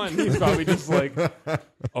was the one. He's probably just like,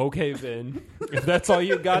 okay, Vin, if that's all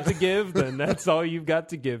you've got to give, then that's all you've got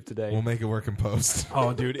to give today. We'll make it work in post.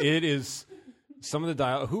 Oh, dude, it is some of the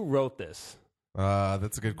dialogue. Who wrote this?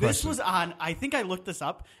 That's a good question. This was on. I think I looked this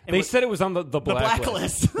up. And They said it was on the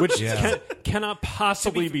blacklist. which Yeah. cannot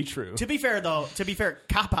possibly be true. To be fair,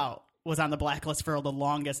 Cop Out was on the blacklist for the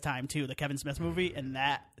longest time too. The Kevin Smith movie, and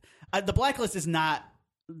that the blacklist is not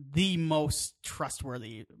the most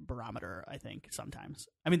trustworthy barometer. I think sometimes.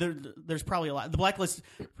 I mean, there's probably a lot. The blacklist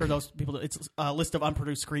for those people, it's a list of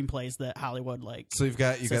unproduced screenplays that Hollywood So you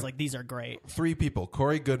says got like these are great. 3 people: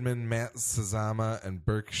 Corey Goodman, Matt Sazama, and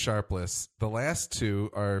Burke Sharpless. The last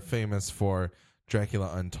 2 are famous for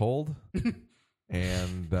Dracula Untold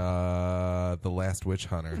and The Last Witch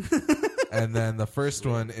Hunter. And then the first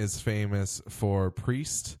one is famous for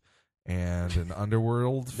Priest and an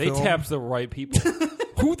Underworld They film. tapped the right people.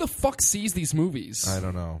 Who the fuck sees these movies? I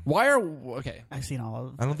don't know. Why are okay? I've seen all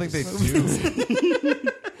of. I don't think they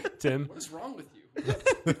do. Tim, What's wrong with you?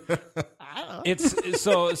 I don't know. it's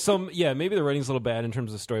so yeah, maybe the writing's a little bad in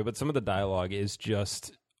terms of the story, but some of the dialogue is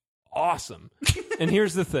just awesome. And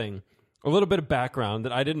here's the thing. A little bit of background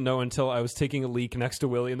that I didn't know until I was taking a leak next to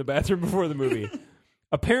Willie in the bathroom before the movie.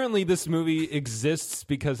 Apparently, this movie exists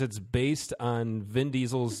because it's based on Vin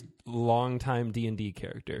Diesel's longtime D&D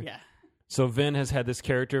character. Yeah. So Vin has had this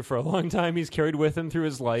character for a long time. He's carried with him through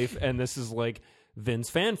his life, and this is like Vin's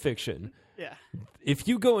fan fiction. Yeah. If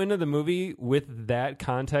you go into the movie with that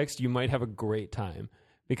context, you might have a great time,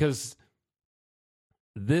 because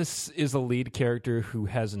this is a lead character who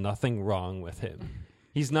has nothing wrong with him.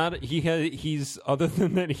 He's other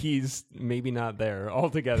than that, he's maybe not there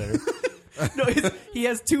altogether. No, he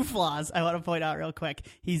has two flaws I want to point out real quick.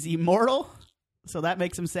 He's immortal, so that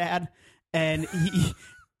makes him sad, and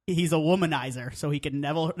he's a womanizer, so he can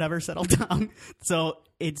never settle down. So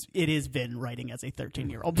it is Vin writing as a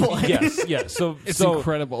 13-year-old boy. Yes. So it's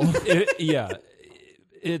incredible.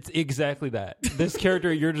 It's exactly that. This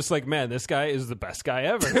character, you're just like, man, this guy is the best guy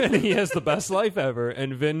ever, and he has the best life ever.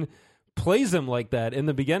 And Vin plays him like that in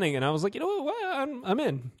the beginning, and I was like, you know what? I'm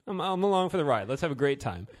in. I'm along for the ride. Let's have a great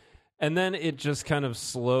time. And then it just kind of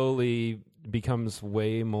slowly becomes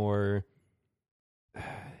way more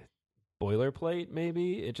boilerplate,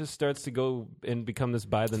 maybe. It just starts to go and become this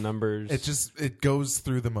by the numbers. It goes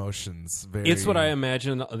through the motions. It's what I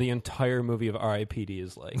imagine the entire movie of R.I.P.D.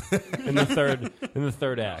 is like in the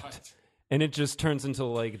third act. And it just turns into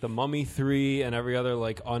like The Mummy 3 and every other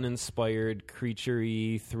like uninspired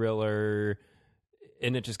creature-y thriller,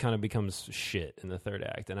 and it just kind of becomes shit in the third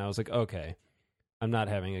act. And I was like, okay, I'm not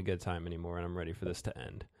having a good time anymore, and I'm ready for this to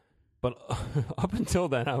end. But up until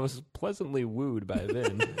then, I was pleasantly wooed by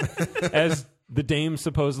Vin, as the Dame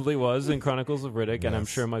supposedly was in Chronicles of Riddick, and I'm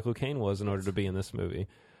sure Michael Caine was in order to be in this movie.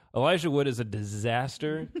 Elijah Wood is a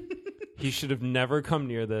disaster. He should have never come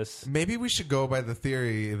near this. Maybe we should go by the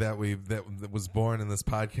theory that was born in this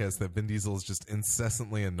podcast, that Vin Diesel is just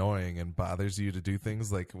incessantly annoying and bothers you to do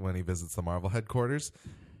things, like when he visits the Marvel headquarters.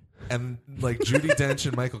 And like Judi Dench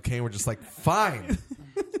and Michael Caine were just like, fine.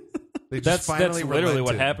 That's literally relented.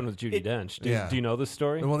 what happened with Judi Dench. Do you know this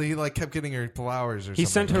story? Well, he like kept getting her flowers or something. He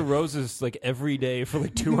sent her roses like every day for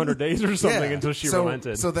like 200 days or something until she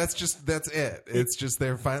relented. So that's it. It's just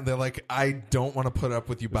they're like, I don't want to put up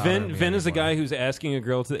with you bothering me Vin is a anymore. guy who's asking a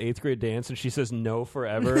girl to the 8th grade dance, and she says no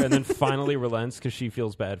forever, and then finally relents because she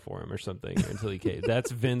feels bad for him or something until he caved.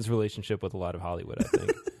 That's Vin's relationship with a lot of Hollywood, I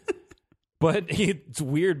think. But it's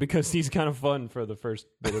weird because he's kind of fun for the first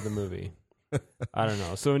bit of the movie. I don't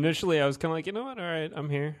know. So initially I was kind of like, you know what? All right, I'm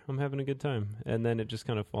here. I'm having a good time. And then it just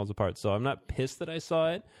kind of falls apart. So I'm not pissed that I saw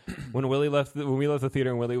it. When we left the theater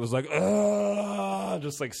and Willie was like, ugh,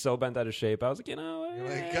 just like so bent out of shape, I was like, you know. You're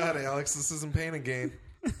like, God, Alex, this isn't Pain and Gain.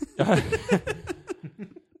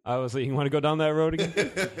 I was like, you want to go down that road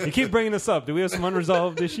again? You keep bringing this up. Do we have some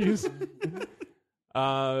unresolved issues?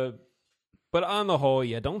 But on the whole,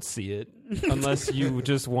 yeah, don't see it unless you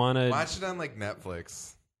just want to watch it on like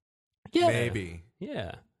Netflix. Yeah, maybe.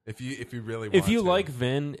 Yeah, if you really want if you to. like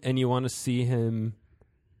Vin and you want to see him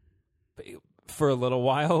for a little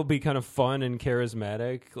while be kind of fun and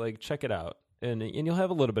charismatic, like check it out, and you'll have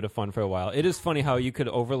a little bit of fun for a while. It is funny how you could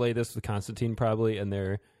overlay this with Constantine probably, and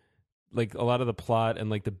they're like a lot of the plot and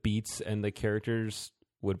like the beats and the characters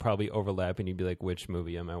would probably overlap, and you'd be like, which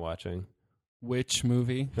movie am I watching? Which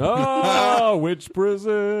movie? Oh, which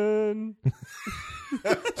prison?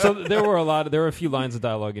 So there were a few lines of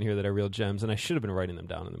dialogue in here that are real gems, and I should have been writing them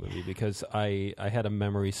down in the movie because I had a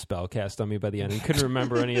memory spell cast on me by the end and couldn't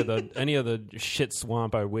remember any of the shit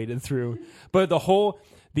swamp I waded through. But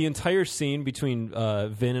the entire scene between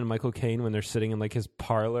Vin and Michael Caine when they're sitting in like his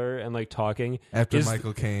parlor and like talking after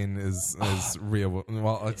Michael Caine is real.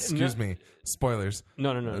 Well, excuse me, spoilers.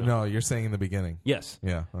 No, you're saying in the beginning. Yes.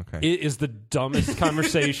 Yeah. Okay. It is the dumbest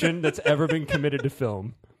conversation that's ever been committed to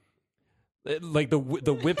film. Like the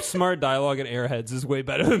whip smart dialogue in Airheads is way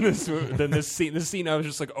better than this scene. This scene, I was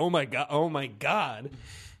just like, oh my god.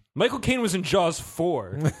 Michael Caine was in Jaws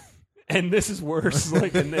 4. And this is worse,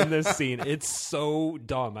 like in this scene. It's so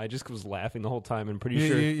dumb. I just was laughing the whole time, and pretty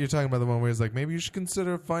sure you're talking about the one where it's like, maybe you should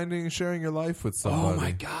consider sharing your life with somebody. Oh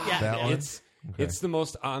my god, yeah, that one? It's the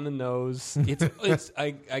most on the nose.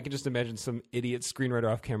 I can just imagine some idiot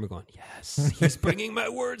screenwriter off camera going, "Yes, he's bringing my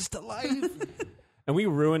words to life." And we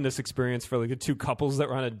ruined this experience for like the two couples that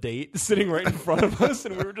were on a date sitting right in front of us,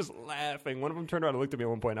 and we were just laughing. One of them turned around and looked at me at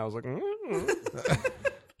one point, and I was like,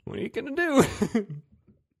 "What are you gonna do?"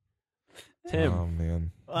 Tim. Oh,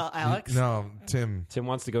 man. Well, Alex? No, Tim. Tim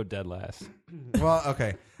wants to go dead last. Well,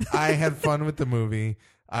 okay. I had fun with the movie.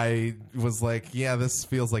 I was like, yeah, this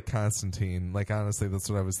feels like Constantine. Like, honestly, that's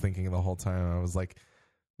what I was thinking the whole time. I was like,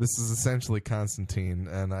 this is essentially Constantine,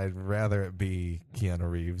 and I'd rather it be Keanu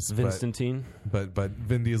Reeves. Vinstantine. But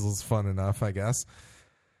Vin Diesel's fun enough, I guess.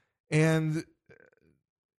 And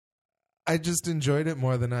I just enjoyed it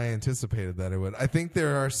more than I anticipated that it would. I think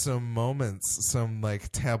there are some moments, some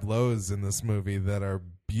like tableaus in this movie that are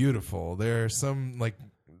beautiful. There are some like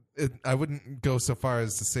I wouldn't go so far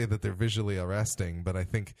as to say that they're visually arresting, but I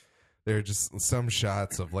think there are just some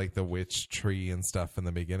shots of like the witch tree and stuff in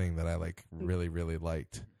the beginning that I like really, really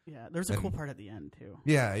liked. Yeah, there's a cool part at the end too.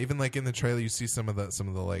 Yeah, even like in the trailer, you see some of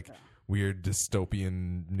the like weird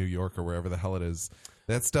dystopian New York or wherever the hell it is.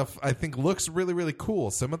 That stuff I think looks really, really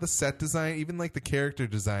cool. Some of the set design, even like the character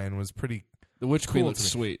design, was pretty. The Witch Queen cool looks to me.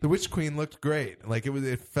 sweet. The Witch Queen looked great. Like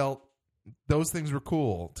it felt. Those things were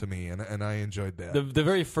cool to me, and I enjoyed that. The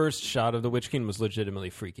very first shot of the Witch Queen was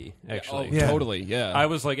legitimately freaky. Actually, Oh, totally. Yeah. I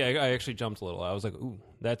was like, I actually jumped a little. I was like, ooh,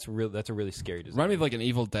 that's a really scary design. Remind me of like an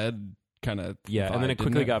Evil Dead kind of. Yeah, and then it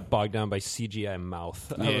quickly got bogged down by CGI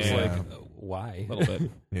mouth. I was like, why? A little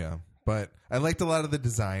bit. Yeah, but I liked a lot of the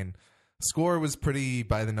design. Score was pretty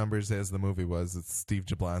by the numbers as the movie was. It's Steve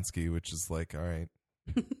Jablonsky, which is like, all right,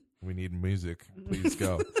 we need music. Please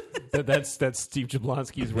go. That's Steve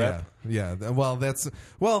Jablonsky's rep. Yeah.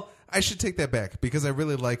 Well, I should take that back because I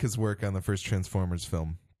really like his work on the first Transformers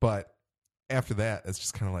film. But after that, it's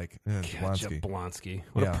just kind of like Jablonsky. Jablonsky.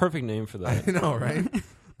 What Yeah. a perfect name for that. I know, right?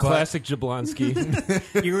 Classic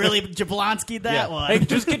Jablonsky. You really Jablonsky'd that one. Hey,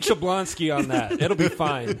 just get Jablonsky on that. It'll be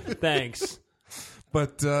fine. Thanks.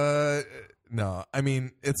 But no, I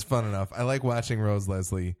mean it's fun enough. I like watching Rose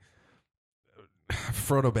Leslie,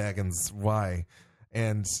 Frodo Baggins. Why?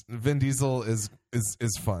 And Vin Diesel is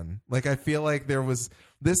fun. Like I feel like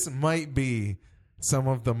this might be some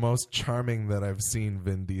of the most charming that I've seen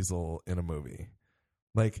Vin Diesel in a movie.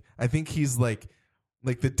 Like I think he's like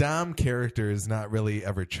the Dom character is not really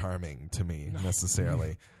ever charming to me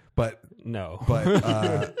necessarily. But No.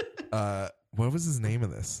 what was his name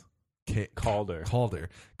in this? Calder.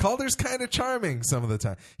 Calder's kind of charming some of the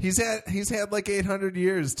time. He's had like 800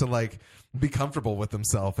 years to like be comfortable with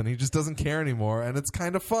himself, and he just doesn't care anymore, and it's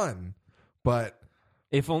kind of fun. But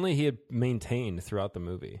If only he had maintained throughout the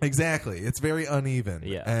movie. exactly, it's very uneven.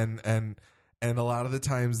 Yeah. and a lot of the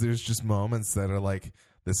times there's just moments that are like,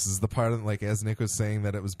 this is the part of, like as Nick was saying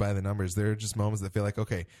that it was by the numbers. There are just moments that feel like,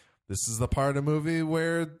 okay, this is the part of the movie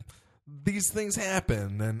where these things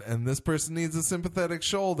happen, and this person needs a sympathetic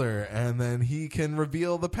shoulder, and then he can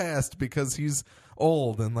reveal the past because he's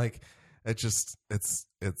old, and like it's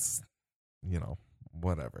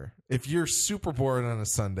whatever. If you're super bored on a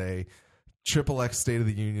Sunday, XXX State of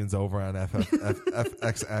the Union's over on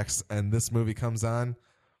FXX, and this movie comes on,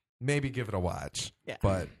 maybe give it a watch. Yeah.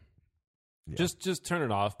 But Just turn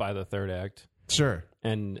it off by the third act, sure,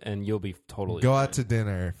 and you'll be totally go fine. out to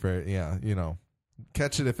dinner for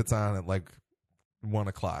catch it if it's on at like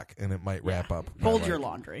 1:00, and it might wrap up. by, Fold like- your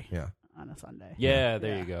laundry Yeah. on a Sunday. Yeah,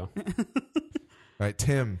 there Yeah. you go. All right,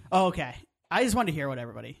 Tim. Oh, okay. I just wanted to hear what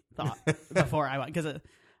everybody thought before I went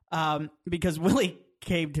because Willie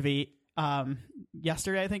came to me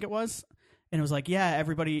yesterday, I think it was, and it was like, yeah,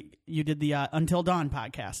 everybody, you did the Until Dawn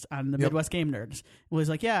podcast on the Midwest Game Nerds. It was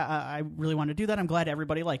like, yeah, I really wanted to do that. I'm glad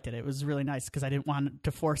everybody liked it. It was really nice because I didn't want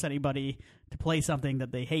to force anybody to play something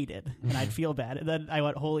that they hated, and I'd feel bad. And then I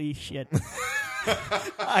went, holy shit.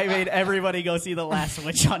 I made everybody go see The Last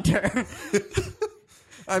Witch Hunter.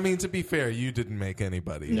 I mean, to be fair, you didn't make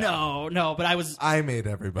anybody. No, but I made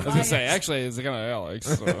everybody. I was gonna say, actually, it's kind of Alex.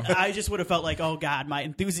 So. I just would have felt like, oh God, my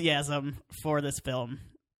enthusiasm for this film.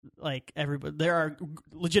 Like everybody, there are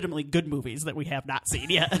legitimately good movies that we have not seen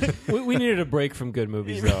yet. we needed a break from good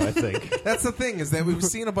movies, though, I think. That's the thing, is that we've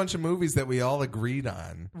seen a bunch of movies that we all agreed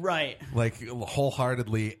on, Right. like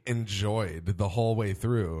wholeheartedly enjoyed the whole way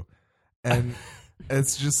through, and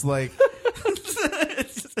it's just like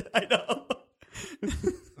I know.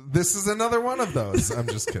 this is another one of those. I'm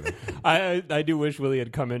just kidding. I do wish Willie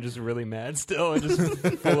had come in just really mad still and just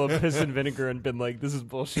full of piss and vinegar and been like, this is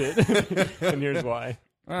bullshit. And here's why.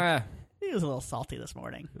 He was a little salty this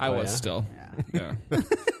morning. I was yeah? still. Yeah.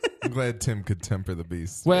 I'm glad Tim could temper the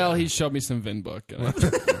beast. Well, he showed me some Vin book.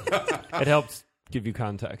 It helps give you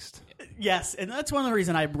context. Yes, and that's one of the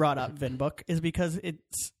reasons I brought up Vin book is because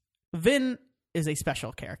Vin is a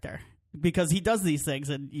special character because he does these things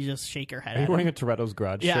and you just shake your head. Are you at wearing him. a Toretto's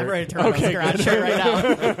Garage Yeah, shirt? I'm wearing a Toretto's Garage shirt right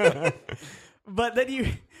now. But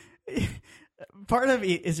then part of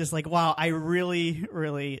me is just like, wow, I really,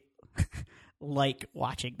 really like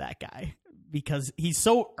watching that guy because he's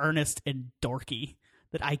so earnest and dorky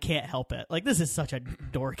that I can't help it. Like, this is such a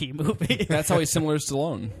dorky movie. That's how he's similar to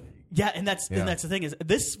Stallone. Yeah, and that's the thing is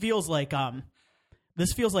this feels like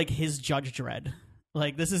his Judge Dredd.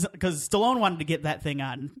 Like, this is because Stallone wanted to get that thing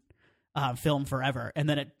on film forever, and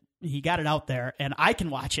then he got it out there, and I can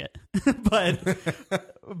watch it,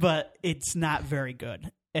 but it's not very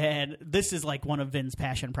good. And this is like one of Vin's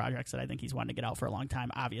passion projects that I think he's wanted to get out for a long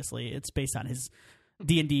time. Obviously, it's based on his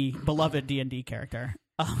beloved D&D character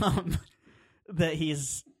that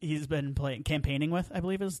he's he's been campaigning with, I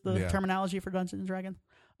believe is the terminology for Dungeons and Dragons.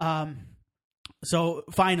 So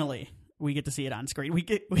finally, we get to see it on screen. We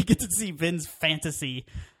get to see Vin's fantasy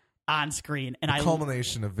on screen, and the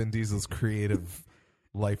culmination of Vin Diesel's creative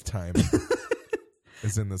lifetime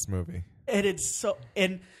is in this movie. And it's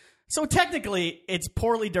so technically, it's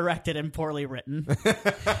poorly directed and poorly written,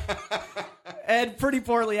 and pretty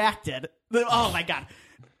poorly acted. Oh my god,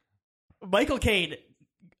 Michael Caine.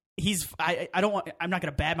 I'm not going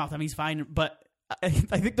to badmouth him. He's fine, but I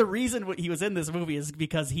think the reason he was in this movie is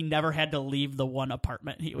because he never had to leave the one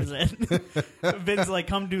apartment he was in. Vin's like,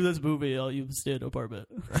 come do this movie, I'll you stay in an apartment.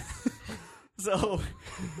 So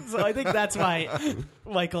I think that's why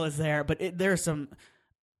Michael is there. But there's some.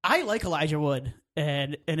 I like Elijah Wood,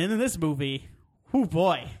 and in this movie, oh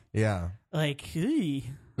boy, yeah, like.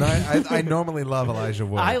 No, I normally love Elijah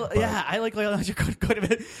Wood. I like Elijah Wood quite a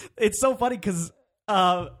bit. It's so funny because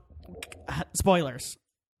spoilers.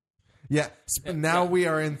 Yeah, now we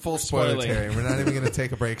are in full spoiler Terry. We're not even going to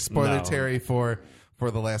take a break. Spoiler Terry for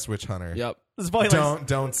The Last Witch Hunter. Yep. Spoilers.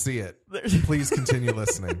 Don't see it. Please continue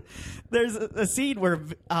listening. There's a scene where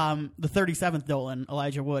the 37th Dolan,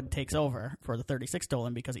 Elijah Wood, takes over for the 36th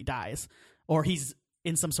Dolan because he dies. Or he's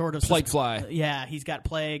in some sort of... Plague fly. Yeah, he's got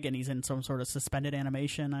plague, and he's in some sort of suspended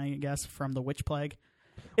animation, I guess, from the witch plague.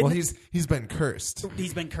 Well, he's been cursed.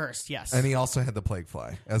 He's been cursed, yes. And he also had the plague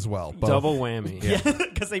fly as well. Both. Double whammy. Yeah,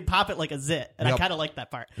 because they pop it like a zit, and I kind of like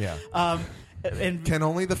that part. Yeah. And can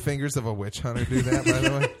only the fingers of a witch hunter do that, by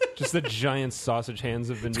the way? Just the giant sausage hands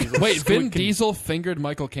of Vin Diesel. Wait, Vin Diesel fingered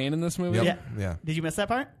Michael Caine in this movie? Yep. Yeah. Did you miss that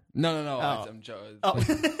part? No. Oh. I'm joking. Oh.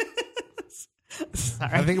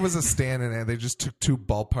 Sorry. I think it was a stand in, and they just took 2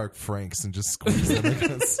 ballpark franks and just squeezed them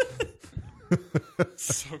against.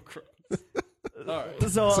 So gross. All right.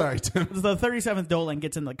 So, sorry, Tim. The 37th Dolan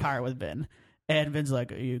gets in the car with Vin, and Vin's like,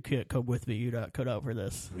 "You can't come with me. You're not cut out for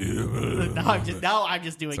this." now I'm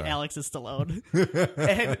just doing Alex's Stallone,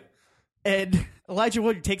 and Elijah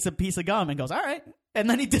Wood takes a piece of gum and goes, "All right," and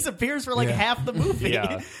then he disappears for half the movie,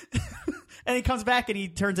 and he comes back and he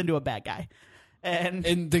turns into a bad guy, and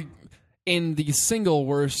in the single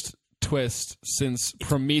worst twist since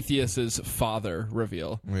Prometheus's father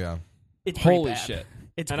reveal. Yeah, it's holy bad. shit.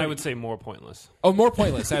 I would say more pointless. Oh, more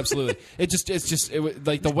pointless, absolutely. It's just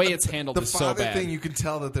like the way it's handled the is so father bad. thing, you can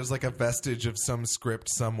tell that there's like a vestige of some script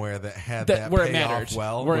somewhere that had that where pay it mattered. off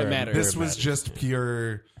well. Where it mattered. This was just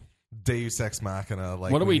pure Deus Ex Machina.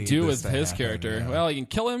 Like, what do we need do this with to his happen, character? yeah. Well, you can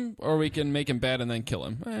kill him, or we can make him bad and then kill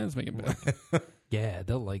him. Let's make him bad. Yeah,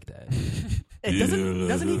 they'll like that.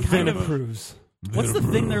 Doesn't he kind Vin of approves. What's the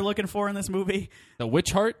thing they're looking for in this movie? The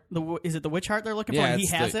witch heart? Is it the witch heart they're looking for? Yeah, And he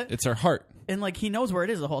has it, It's her heart. and like he knows where it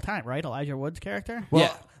is the whole time, right? Elijah Wood's character. Well,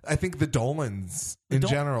 Yeah. I think the Dolans in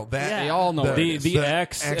general, Yeah. They all know where it is. The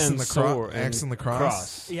X and the sword X and the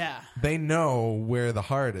cross. Yeah, They know where the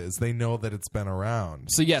heart is. They know that it's been around.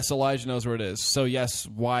 So yes, Elijah knows where it is. So yes,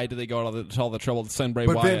 why do they go to all the trouble to send Bray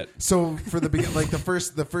But Wyatt? Vin, so for the like the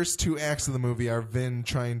first 2 acts of the movie are Vin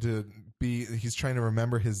trying to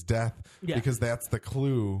remember his death because that's the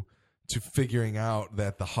clue to figuring out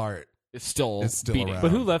that the heart It's still beating. around.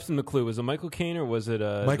 But who left him the clue? Was it Michael Caine or was it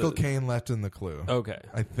Michael Caine left in the clue? Okay,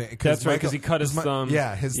 I think that's right because he cut his thumb.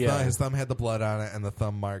 Yeah, his thumb had the blood on it, and the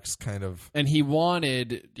thumb marks kind of. And he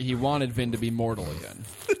wanted Vin to be mortal again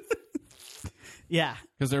yeah.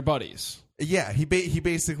 because they're buddies. Yeah, he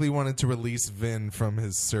basically wanted to release Vin from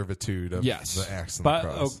his servitude of the axe and the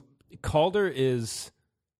cross. Calder is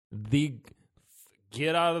the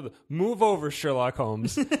get out of the move over, Sherlock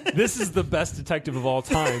Holmes. This is the best detective of all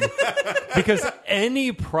time because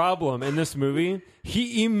any problem in this movie,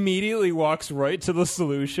 he immediately walks right to the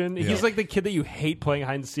solution. Yeah. He's like the kid that you hate playing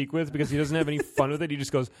hide and seek with because he doesn't have any fun with it. He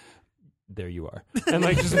just goes, "There you are," and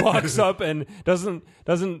like just walks up and doesn't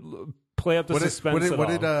play up the suspense at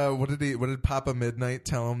all. What did Papa Midnight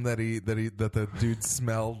tell him that the dude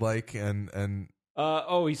smelled like and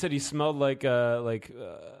he said he smelled like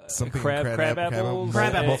something crab apples.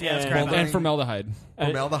 Crab apples, yeah, it's crab And formaldehyde.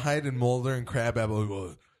 formaldehyde and molder and crab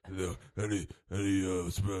apple. Any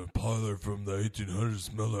parlor from the 1800s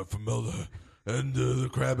smell like formaldehyde, and the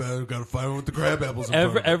crab apple got to find with the crab apples.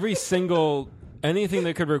 Every single anything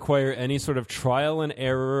that could require any sort of trial and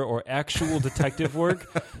error or actual detective work.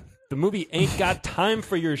 The movie ain't got time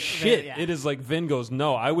for your shit. Yeah. It is like Vin goes,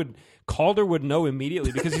 no, Calder would know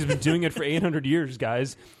immediately because he's been doing it for 800 years,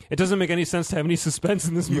 guys. It doesn't make any sense to have any suspense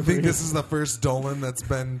in this movie. You think this is the first Dolan that's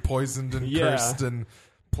been poisoned and cursed and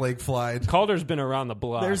plague flied. Calder's been around the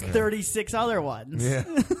block. There's 36 other ones. Yeah.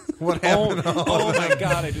 What happened? Oh my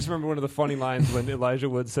God! I just remember one of the funny lines when Elijah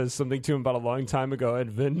Wood says something to him about a long time ago, and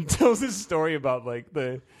Vin tells his story about like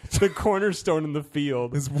the cornerstone in the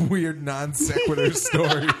field, This weird non sequitur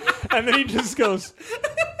story. and then he just goes,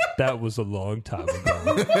 "That was a long time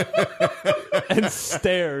ago," and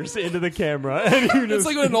stares into the camera. And you It's just,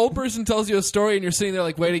 like when an old person tells you a story and you're sitting there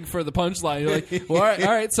like waiting for the punchline. You're like, well,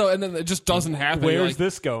 all right. So, and then it just doesn't happen. You're where's like,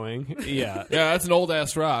 this going? Yeah. Yeah, that's an old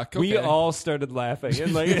ass rock. We Okay. all started laughing,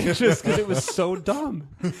 and like it's just because it was so dumb.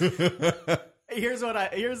 Here's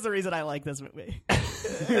the reason I like this movie.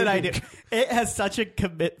 And I do. It has such a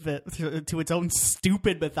commitment to its own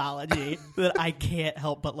stupid mythology that I can't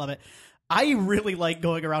help but love it. I really like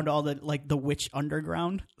going around all the witch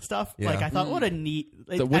underground stuff. Yeah. Like I thought, what a neat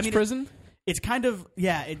the prison. It's kind of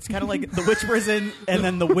like the witch prison, and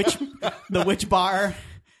then the witch bar,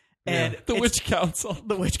 and The witch council.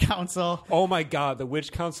 the witch council. Oh my God, the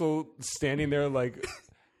witch council standing there like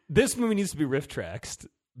this movie needs to be riff tracked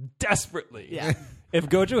desperately. Yeah. If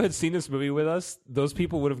Gojo had seen this movie with us, those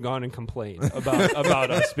people would have gone and complained about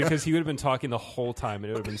us because he would have been talking the whole time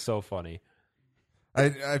and it would have been so funny.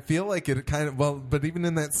 I feel like it kind of, well, but even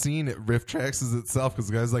in that scene, it riff tracks itself because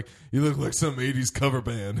the guy's like, you look like some 80s cover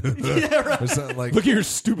band. Yeah, right. Or something like, Look at your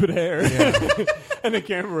stupid hair. Yeah. And the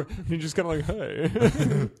camera, and you're just kind of like,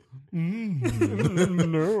 hey.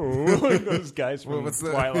 No. Like those guys from what's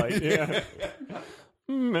that? Twilight. Yeah.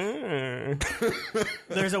 Meh.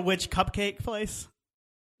 There's a witch cupcake place.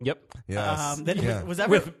 Yep. yes. That was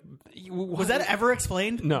ever was that ever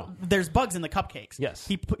explained? No. There's bugs in the cupcakes. Yes.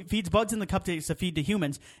 He feeds bugs in the cupcakes to feed to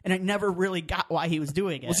humans, and I never really got why he was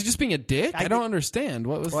doing it. Was he just being a dick? I don't understand.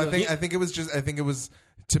 What was? Well, the... I think it was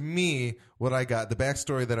to me what I got. The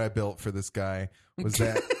backstory that I built for this guy was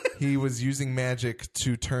that he was using magic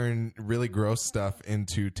to turn really gross stuff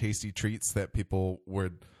into tasty treats that people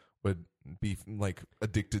would be like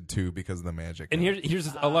addicted to because of the magic. And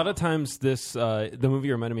here's a lot of times this the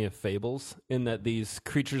movie reminded me of Fables in that these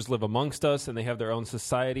creatures live amongst us and they have their own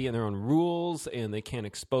society and their own rules and they can't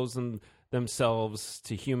expose themselves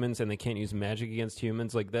to humans and they can't use magic against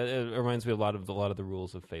humans. Like that it reminds me a lot of the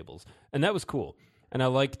rules of Fables. And that was cool. And I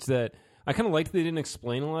liked that. I kind of liked they didn't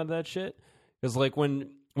explain a lot of that shit because like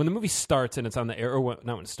when the movie starts and it's on the air, or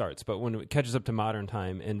not when it starts, but when it catches up to modern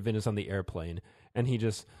time and Vin is on the airplane. And he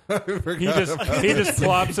just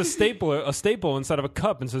plops a staple inside of a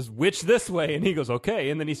cup and says, "Witch this way," and he goes, "Okay,"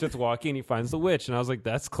 and then he starts walking and he finds the witch, and I was like,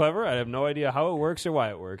 "That's clever." I have no idea how it works or why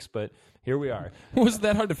it works, but here we are. Was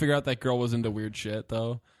that hard to figure out? That girl was into weird shit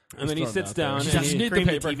though. And then he sits down She's and on he, Scream,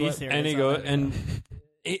 the paper TV clip. series. and he goes and.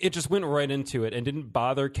 It just went right into it and didn't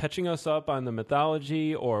bother catching us up on the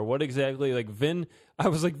mythology or what exactly. Like Vin, I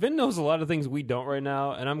was like, Vin knows a lot of things we don't right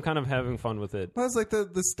now, and I'm kind of having fun with it. Well, it's like the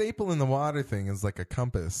staple in the water thing is like a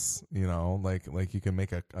compass, you know, like you can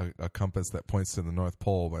make a compass that points to the North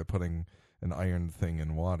Pole by putting an iron thing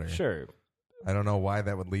in water. Sure. I don't know why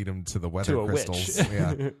that would lead him to the weather To a crystals. witch.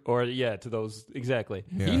 Yeah. Or, to those. Exactly.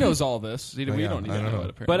 Yeah. He knows all this. We yeah, don't need I to don't know know. it,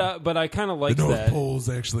 apparently. But I kind of like The North that. Pole is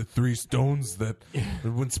actually three stones that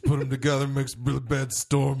once you put them together makes a really bad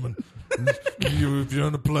storm. And if you're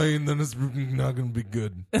on a plane, then it's not going to be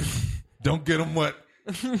good. Don't get them wet.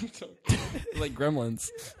 Like Gremlins.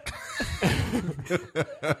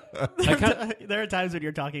 There are times when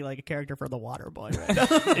you're talking like a character from The Waterboy.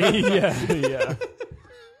 Right? yeah.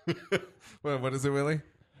 What is it, Willie?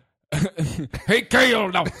 Hey, Kale,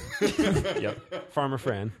 no. Yep. Farmer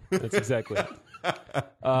Fran. That's exactly it.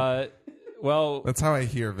 Well, That's how I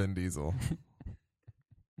hear Vin Diesel.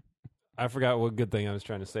 I forgot what good thing I was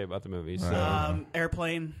trying to say about the movie. So.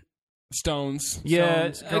 Airplane. Stones.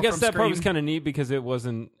 Yeah, Stones, I Girl guess from that part was Scream. kind of neat because it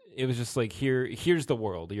wasn't. It was just like here's the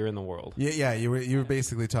world. You're in the world. Yeah. You were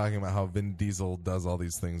basically talking about how Vin Diesel does all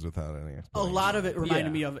these things without any A explanation. lot of it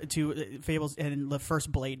reminded Yeah. me of Fables in the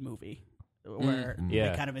first Blade movie, where Yeah.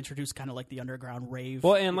 they kind of introduced kind of like the underground rave.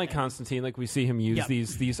 Well, and like Constantine, like we see him use Yep.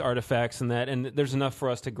 these artifacts and that, and there's enough for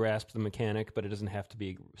us to grasp the mechanic, but it doesn't have to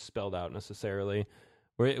be spelled out necessarily.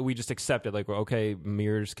 We just accept it. Like, well, okay,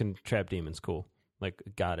 mirrors can trap demons. Cool. Like,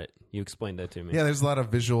 got it. You explained that to me. Yeah, there's a lot of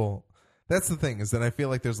visual. That's the thing, is that I feel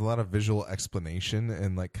like there's a lot of visual explanation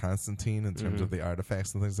in like Constantine in terms of the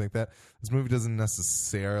artifacts and things like that. This movie doesn't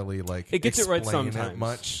necessarily like It gets it right explain sometimes.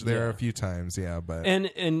 much. There Yeah. are a few times, yeah, but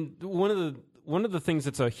And one of the things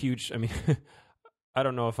that's a huge. I mean, I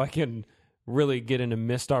don't know if I can really get into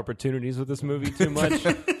missed opportunities with this movie too much.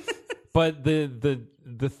 But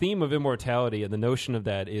the theme of immortality and the notion of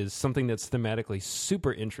that is something that's thematically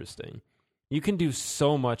super interesting. You can do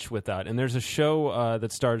so much with that. And there's a show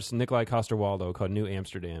that stars Nikolai Coster-Waldau called New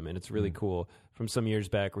Amsterdam, and it's really cool from some years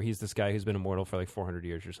back where he's this guy who's been immortal for like 400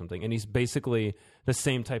 years or something, and he's basically the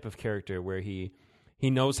same type of character where he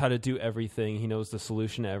knows how to do everything, he knows the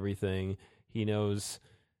solution to everything, he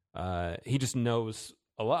just knows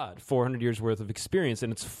a lot, 400 years worth of experience,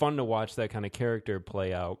 and it's fun to watch that kind of character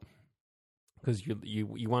play out because you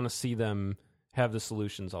want to see them have the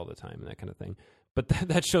solutions all the time and that kind of thing. But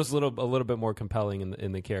that show's a little bit more compelling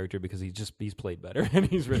in the character because he's played better and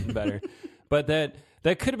he's written better. But that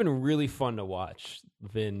could have been really fun to watch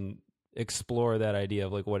Vin explore that idea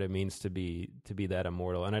of like what it means to be that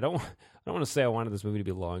immortal. And I don't want to say I wanted this movie to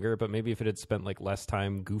be longer, but maybe if it had spent like less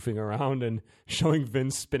time goofing around and showing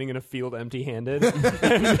Vin spinning in a field empty-handed,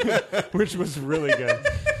 which was really good.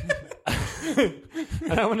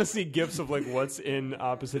 And I want to see gifs of like what's in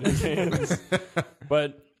opposite his hands.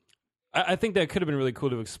 But I think that could have been really cool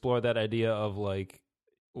to explore that idea of like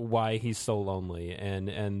why he's so lonely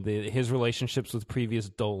and his relationships with previous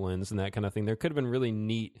Dolans and that kind of thing. There could have been really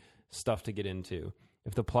neat stuff to get into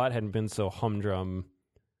if the plot hadn't been so humdrum.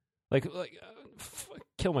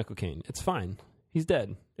 Kill Michael Caine. It's fine. He's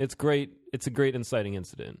dead. It's great. It's a great inciting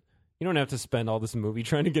incident. You don't have to spend all this movie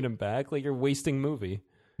trying to get him back. Like, you're wasting movie.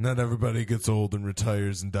 Not everybody gets old and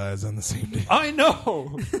retires and dies on the same day. I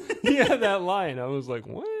know. He had that line. I was like,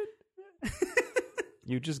 what?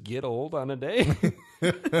 You just get old on a day?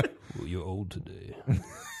 Well, you're old today.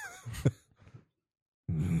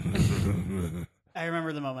 I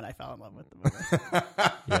remember the moment I fell in love with the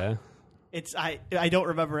movie. Yeah. I don't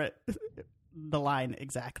remember the line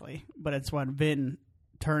exactly, but it's when Vin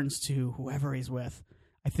turns to whoever he's with.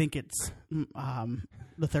 I think it's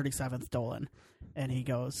the 37th Dolan, and he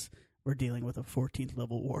goes, "We're dealing with a 14th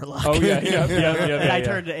level warlock." Oh yeah. And I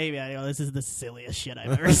turned to Amy and I go, "This is the silliest shit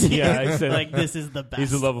I've ever seen." Yeah, I said, like, this is the best.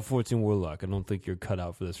 He's a level 14 warlock. I don't think you're cut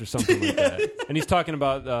out for this, or something like that. And he's talking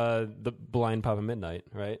about the blind Papa Midnight,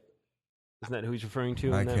 right? Isn't that who he's referring to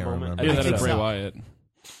in that can't moment? remember. Yeah, I that's think Bray so. Wyatt.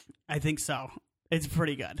 I think so. It's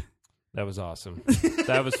pretty good. That was awesome.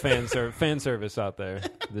 That was fan service out there.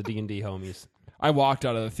 The D&D homies. I walked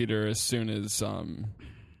out of the theater as soon as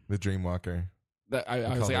The Dreamwalker.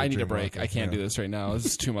 I was like, I need a break. I can't do this right now. This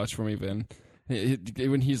is too much for me, Vin.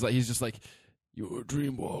 When he's just like, "You're a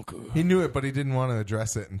dreamwalker." He knew it, but he didn't want to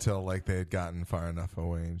address it until like they had gotten far enough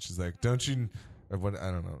away. And she's like, "Don't you?" Or what?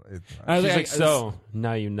 I don't know. I was She's like, this- so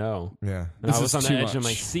now you know. Yeah. And This I was is on the too edge of my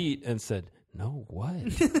much. seat and said, "No, what?"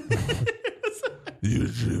 You're a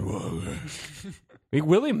Dreamwalker.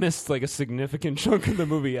 Willie missed like a significant chunk of the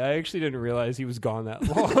movie. I actually didn't realize he was gone that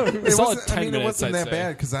long. It's all wasn't, 10 I mean, it minutes, wasn't I'd that say.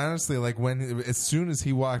 bad because honestly, like as soon as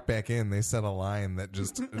he walked back in, they said a line that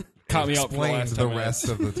just Caught me out for the explained last the 10 rest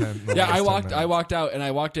of the 10. the Yeah, last I 10 walked minutes. out and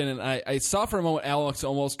I walked in and I saw for a moment Alex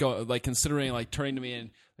almost go like considering like turning to me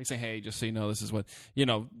and like saying, "Hey, just so you know, this is what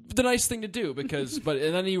the nice thing to do," because and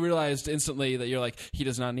then he realized instantly that you're like, he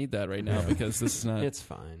does not need that right now because this is not. It's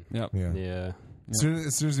fine. Yep. Yeah. Yeah. As soon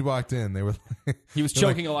as he walked in, they were. He was they're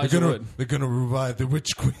choking like, Elijah they're gonna, Wood. They're gonna revive the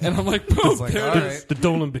Witch Queen. And I'm like, boom, It's like, there all it is. right. The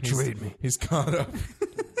Dolan betrayed me. He's caught up.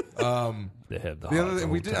 They had the The other heart thing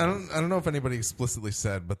we the did, whole I don't know if anybody explicitly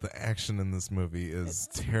said, but the action in this movie is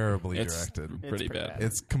terribly It's directed. pretty bad.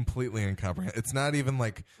 It's completely incomprehensible. It's not even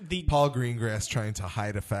like The- Paul Greengrass trying to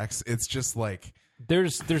hide effects. It's just like,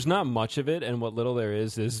 There's not much of it, and what little there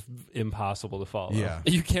is impossible to follow. yeah.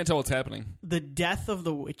 You can't tell what's happening. The death of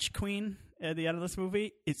the Witch Queen at the end of this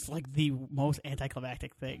movie, it's like the most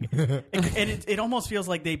anticlimactic thing. and it almost feels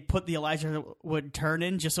like they put the Elijah Wood turn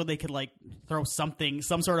in just so they could like throw some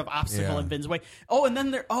sort of obstacle Yeah. in Vin's way. Oh, and then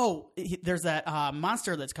there's that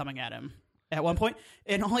monster that's coming at him at one point,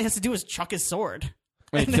 and all he has to do is chuck his sword.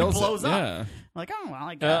 And And it it kills blows it. up. Yeah. Like, oh, well,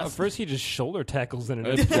 I guess. First, he just shoulder tackles it, and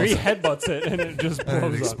It he blows up. headbutts it, and it just And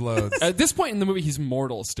blows it up. explodes. At this point in the movie, he's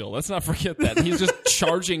mortal still. Let's not forget that. He's just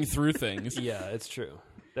charging through things. Yeah, it's true.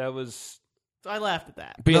 That was So I laughed at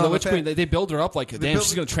that. But yeah, No, the but Witch Queen, they build her up like, damn, build-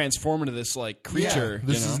 she's going to transform into this like creature. Yeah,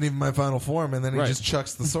 this you know? isn't even my final form, and then he Right. just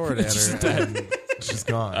chucks the sword at She's her, dead. and she's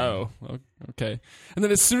gone. Oh, okay. And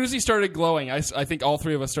then as soon as he started glowing, I think all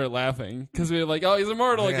three of us started laughing because we were like, oh, he's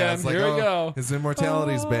immortal Yeah, again. it's like, Here we oh, go. His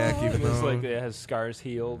immortality's back, even it was though like it has scars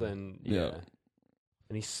healed, and Yeah.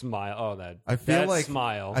 and he smiled. Oh, that I feel that like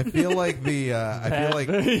smile. I feel like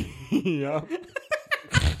the yeah.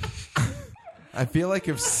 I feel like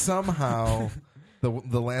if somehow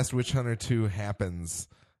the Last Witch Hunter 2 happens,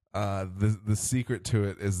 the secret to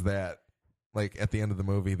it is that like at the end of the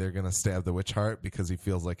movie they're gonna stab the witch heart because he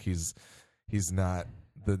feels like he's not,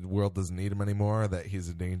 the world doesn't need him anymore, that he's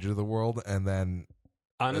a danger to the world, and then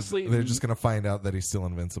Honestly, they're just gonna find out that he's still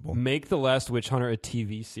invincible. make The Last Witch Hunter a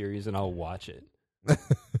TV series, and I'll watch it.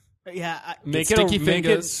 Yeah, Make Sticky it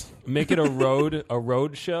Fingers. make it a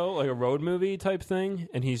road show, like a road movie type thing,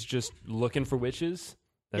 and he's just looking for witches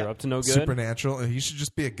that are up to no good. Supernatural. He should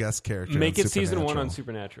just be a guest character. Make on it season 1 on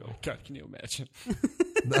Supernatural. Supernatural. God, can you imagine?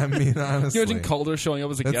 I mean, honestly, Can you imagine Calder showing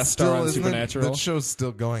up as a That's guest star on isn't it- Supernatural? That show's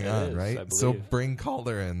still going on, is, right? I So believe. bring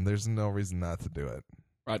Calder in. There's no reason not to do it.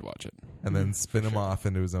 I'd watch it. And then spin him off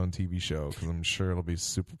into his own TV show because I'm sure it'll be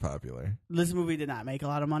super popular. this movie did not make a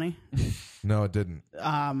lot of money, No, it didn't.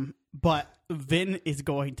 but Vin is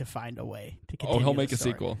going to find a way to continue. he'll the make a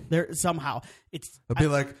story. sequel. There somehow it's. They'll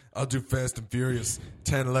be like, I'll do Fast and Furious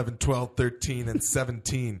 10, 11, 12, 13, and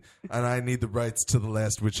 17, and I need the rights to The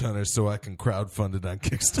Last Witch Hunter so I can crowdfund it on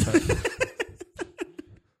Kickstarter.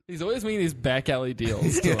 He's always making these back alley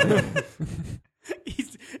deals.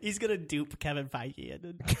 He's gonna dupe Kevin Feige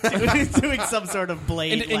into doing some sort of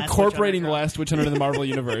Blade, And Last incorporating Witch the Hunter Last Witch Hunter in the Marvel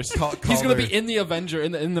universe. He's going to be in the Avenger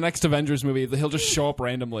in the next Avengers movie. He'll just show up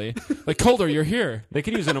randomly, like Calder, you're here. They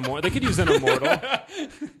could use an immortal. They could use an immortal.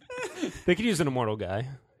 They could use an immortal guy.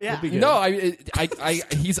 Yeah. That'd be good.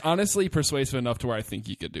 No, he's honestly persuasive enough to where I think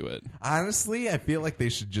he could do it. Honestly, I feel like they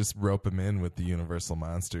should just rope him in with the Universal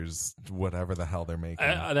Monsters, whatever the hell they're making.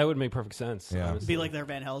 That would make perfect sense. Yeah. honestly. Be like their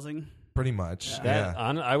Van Helsing. Pretty much. That,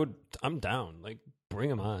 Yeah. I'm down. Like, bring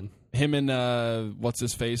him on. Him and what's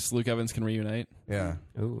his face, Luke Evans can reunite. Yeah.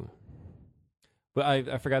 Ooh. But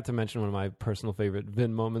I forgot to mention one of my personal favorite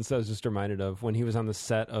Vin moments. I was just reminded of when he was on the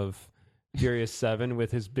set of Furious 7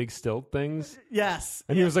 with his big stilt things. Yes.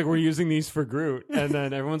 And he was like, we're using these for Groot. And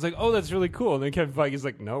then everyone's like, oh, that's really cool. And then Kevin Feige's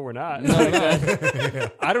like, no, we're not.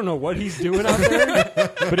 I don't know what he's doing out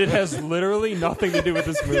there, but it has literally nothing to do with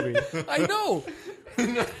this movie. I know.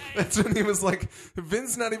 That's when he was like,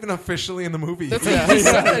 Vin's not even officially in the movie. That's what he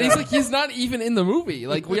said. And he's like, he's not even in the movie.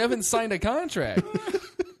 Like, we haven't signed a contract.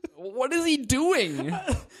 What is he doing?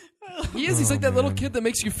 He is. He's like that little kid that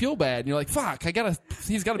makes you feel bad. And you're like, fuck,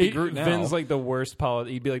 he's got to be Groot now. Vin's like the worst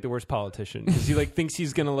he'd be like the worst politician because he like thinks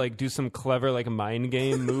he's gonna like do some clever like mind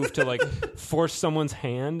game move to like force someone's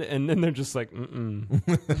hand, and then they're just like,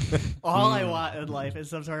 All I want in life is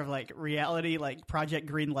some sort of like reality, like Project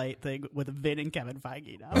Greenlight thing with Vin and Kevin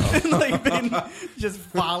Feige now. Like Vin just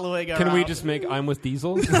following around. Can we just make I'm with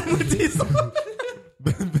Diesel?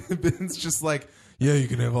 Vin's just like, yeah, you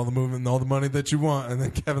can have all the movement and all the money that you want. And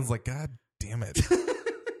then Kevin's like, God damn it.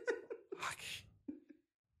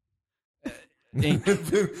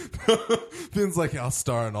 Vin's like, I'll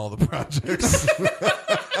star in all the projects.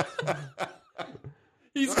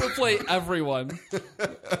 He's going to play everyone.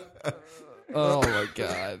 Oh, my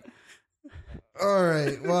God. All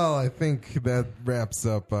right. Well, I think that wraps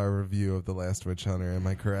up our review of The Last Witch Hunter. Am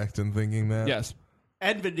I correct in thinking that? Yes.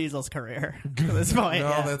 And Vin Diesel's career to this point. No,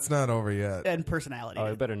 yeah. that's not over yet. And personality. Oh,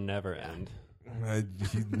 it better never end.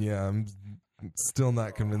 I'm still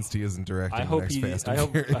not convinced he isn't directing I the hope next Fast I and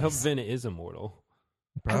hope Furious. Vin is immortal.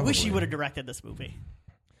 I wish he Probably. would have directed this movie.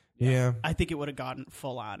 Yeah. I think it would have gone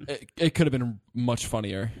full on. It could have been much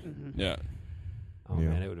funnier. Yeah. Oh Yeah.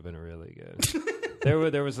 man, it would have been really good.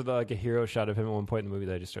 there was like a hero shot of him at one point in the movie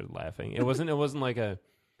that I just started laughing. It wasn't like a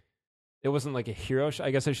hero shot.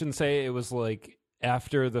 I guess I shouldn't say it was like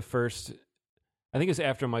after the first. I think it's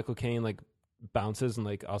after Michael Caine like bounces and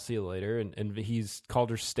like I'll see you later, and he's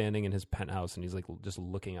Calder's standing in his penthouse and he's like just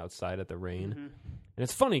looking outside at the rain, and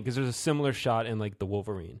it's funny because there's a similar shot in like the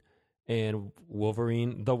Wolverine. And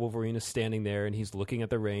the Wolverine is standing there and he's looking at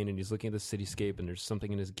the rain and he's looking at the cityscape and there's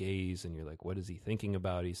something in his gaze and you're like, what is he thinking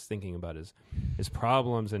about? He's thinking about his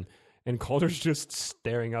problems and Calder's just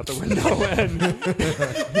staring out the window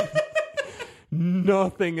and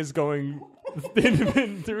nothing is going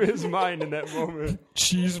through his mind in that moment.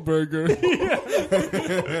 Cheeseburger.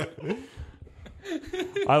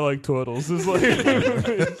 I like turtles. It's like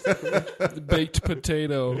Baked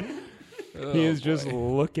potato. he is just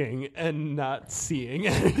looking and not seeing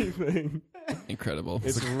anything. Incredible.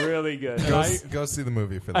 It's really good. Go see the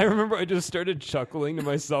movie for that. I remember I just started chuckling to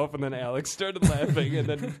myself, and then Alex started laughing, and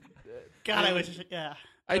then God, I wish. Yeah.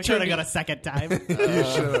 I I wish I would turned have got a second time. You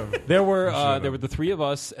should have. there were the three of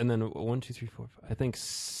us, and then 1, 2, 3, 4, 5, I think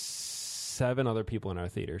 7 other people in our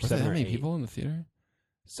theater. Was there 7 that or many 8. people in the theater?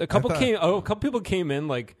 So a couple thought- people came in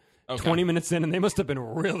like Okay. 20 minutes in, and they must have been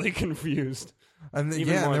really confused. And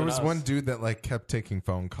Even yeah, more there than was us. one dude that like kept taking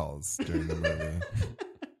phone calls during the movie.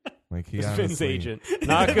 Like he It's honestly, Finn's agent.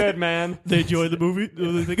 Not good, man. They enjoyed the movie.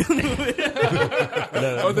 They think of the movie.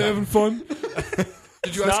 Are they having fun?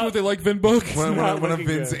 Did you ask not- them if they like Vin Book? One not of looking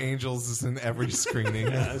Vin's good. angels is in every screening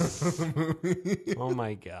Yes. of the movie. Oh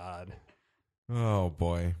my god. Oh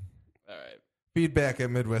boy. All right. Feedback at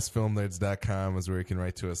MidwestFilmNerds.com is where you can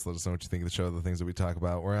write to us. Let us know what you think of the show, the things that we talk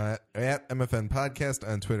about. We're at MFN Podcast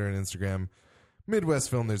on Twitter and Instagram. Midwest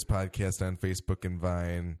Film Nerds Podcast on Facebook and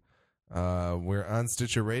Vine. We're on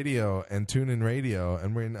Stitcher Radio and TuneIn Radio,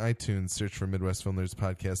 and we're in iTunes. Search for Midwest Film Nerds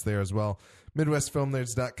Podcast there as well.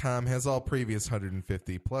 MidwestFilmNerds.com has all previous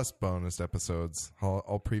 150 plus bonus episodes,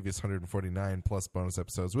 all previous 149 plus bonus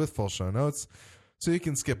episodes with full show notes, so you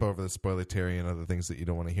can skip over the spoiler-terry and other things that you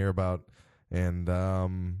don't want to hear about. And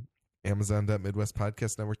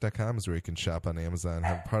Amazon.MidwestPodcastNetwork.com is where you can shop on Amazon,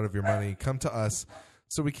 have part of your money come to us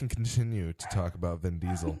so we can continue to talk about Vin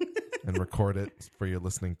Diesel and record it for your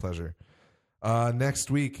listening pleasure.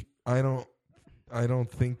 Next week, I don't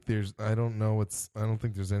think there's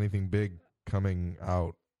anything big coming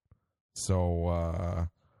out. So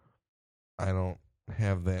I don't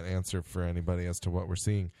have that answer for anybody as to what we're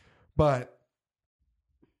seeing. But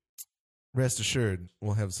rest assured,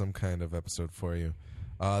 we'll have some kind of episode for you.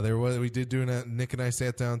 Nick and I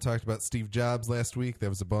sat down and talked about Steve Jobs last week. That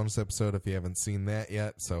was a bonus episode if you haven't seen that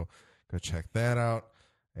yet. So go check that out.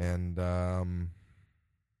 And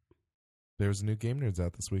there's a new Game Nerds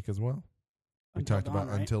out this week as well. We talked about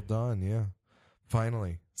Until Dawn, yeah.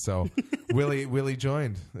 Finally. So Willie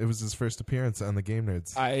joined. It was his first appearance on the Game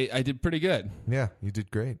Nerds. I did pretty good. Yeah, you did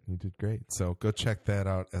great. So go check that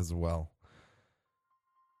out as well.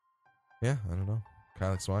 Yeah, I don't know.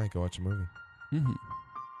 Kyle XY, go watch a movie. Mm-hmm.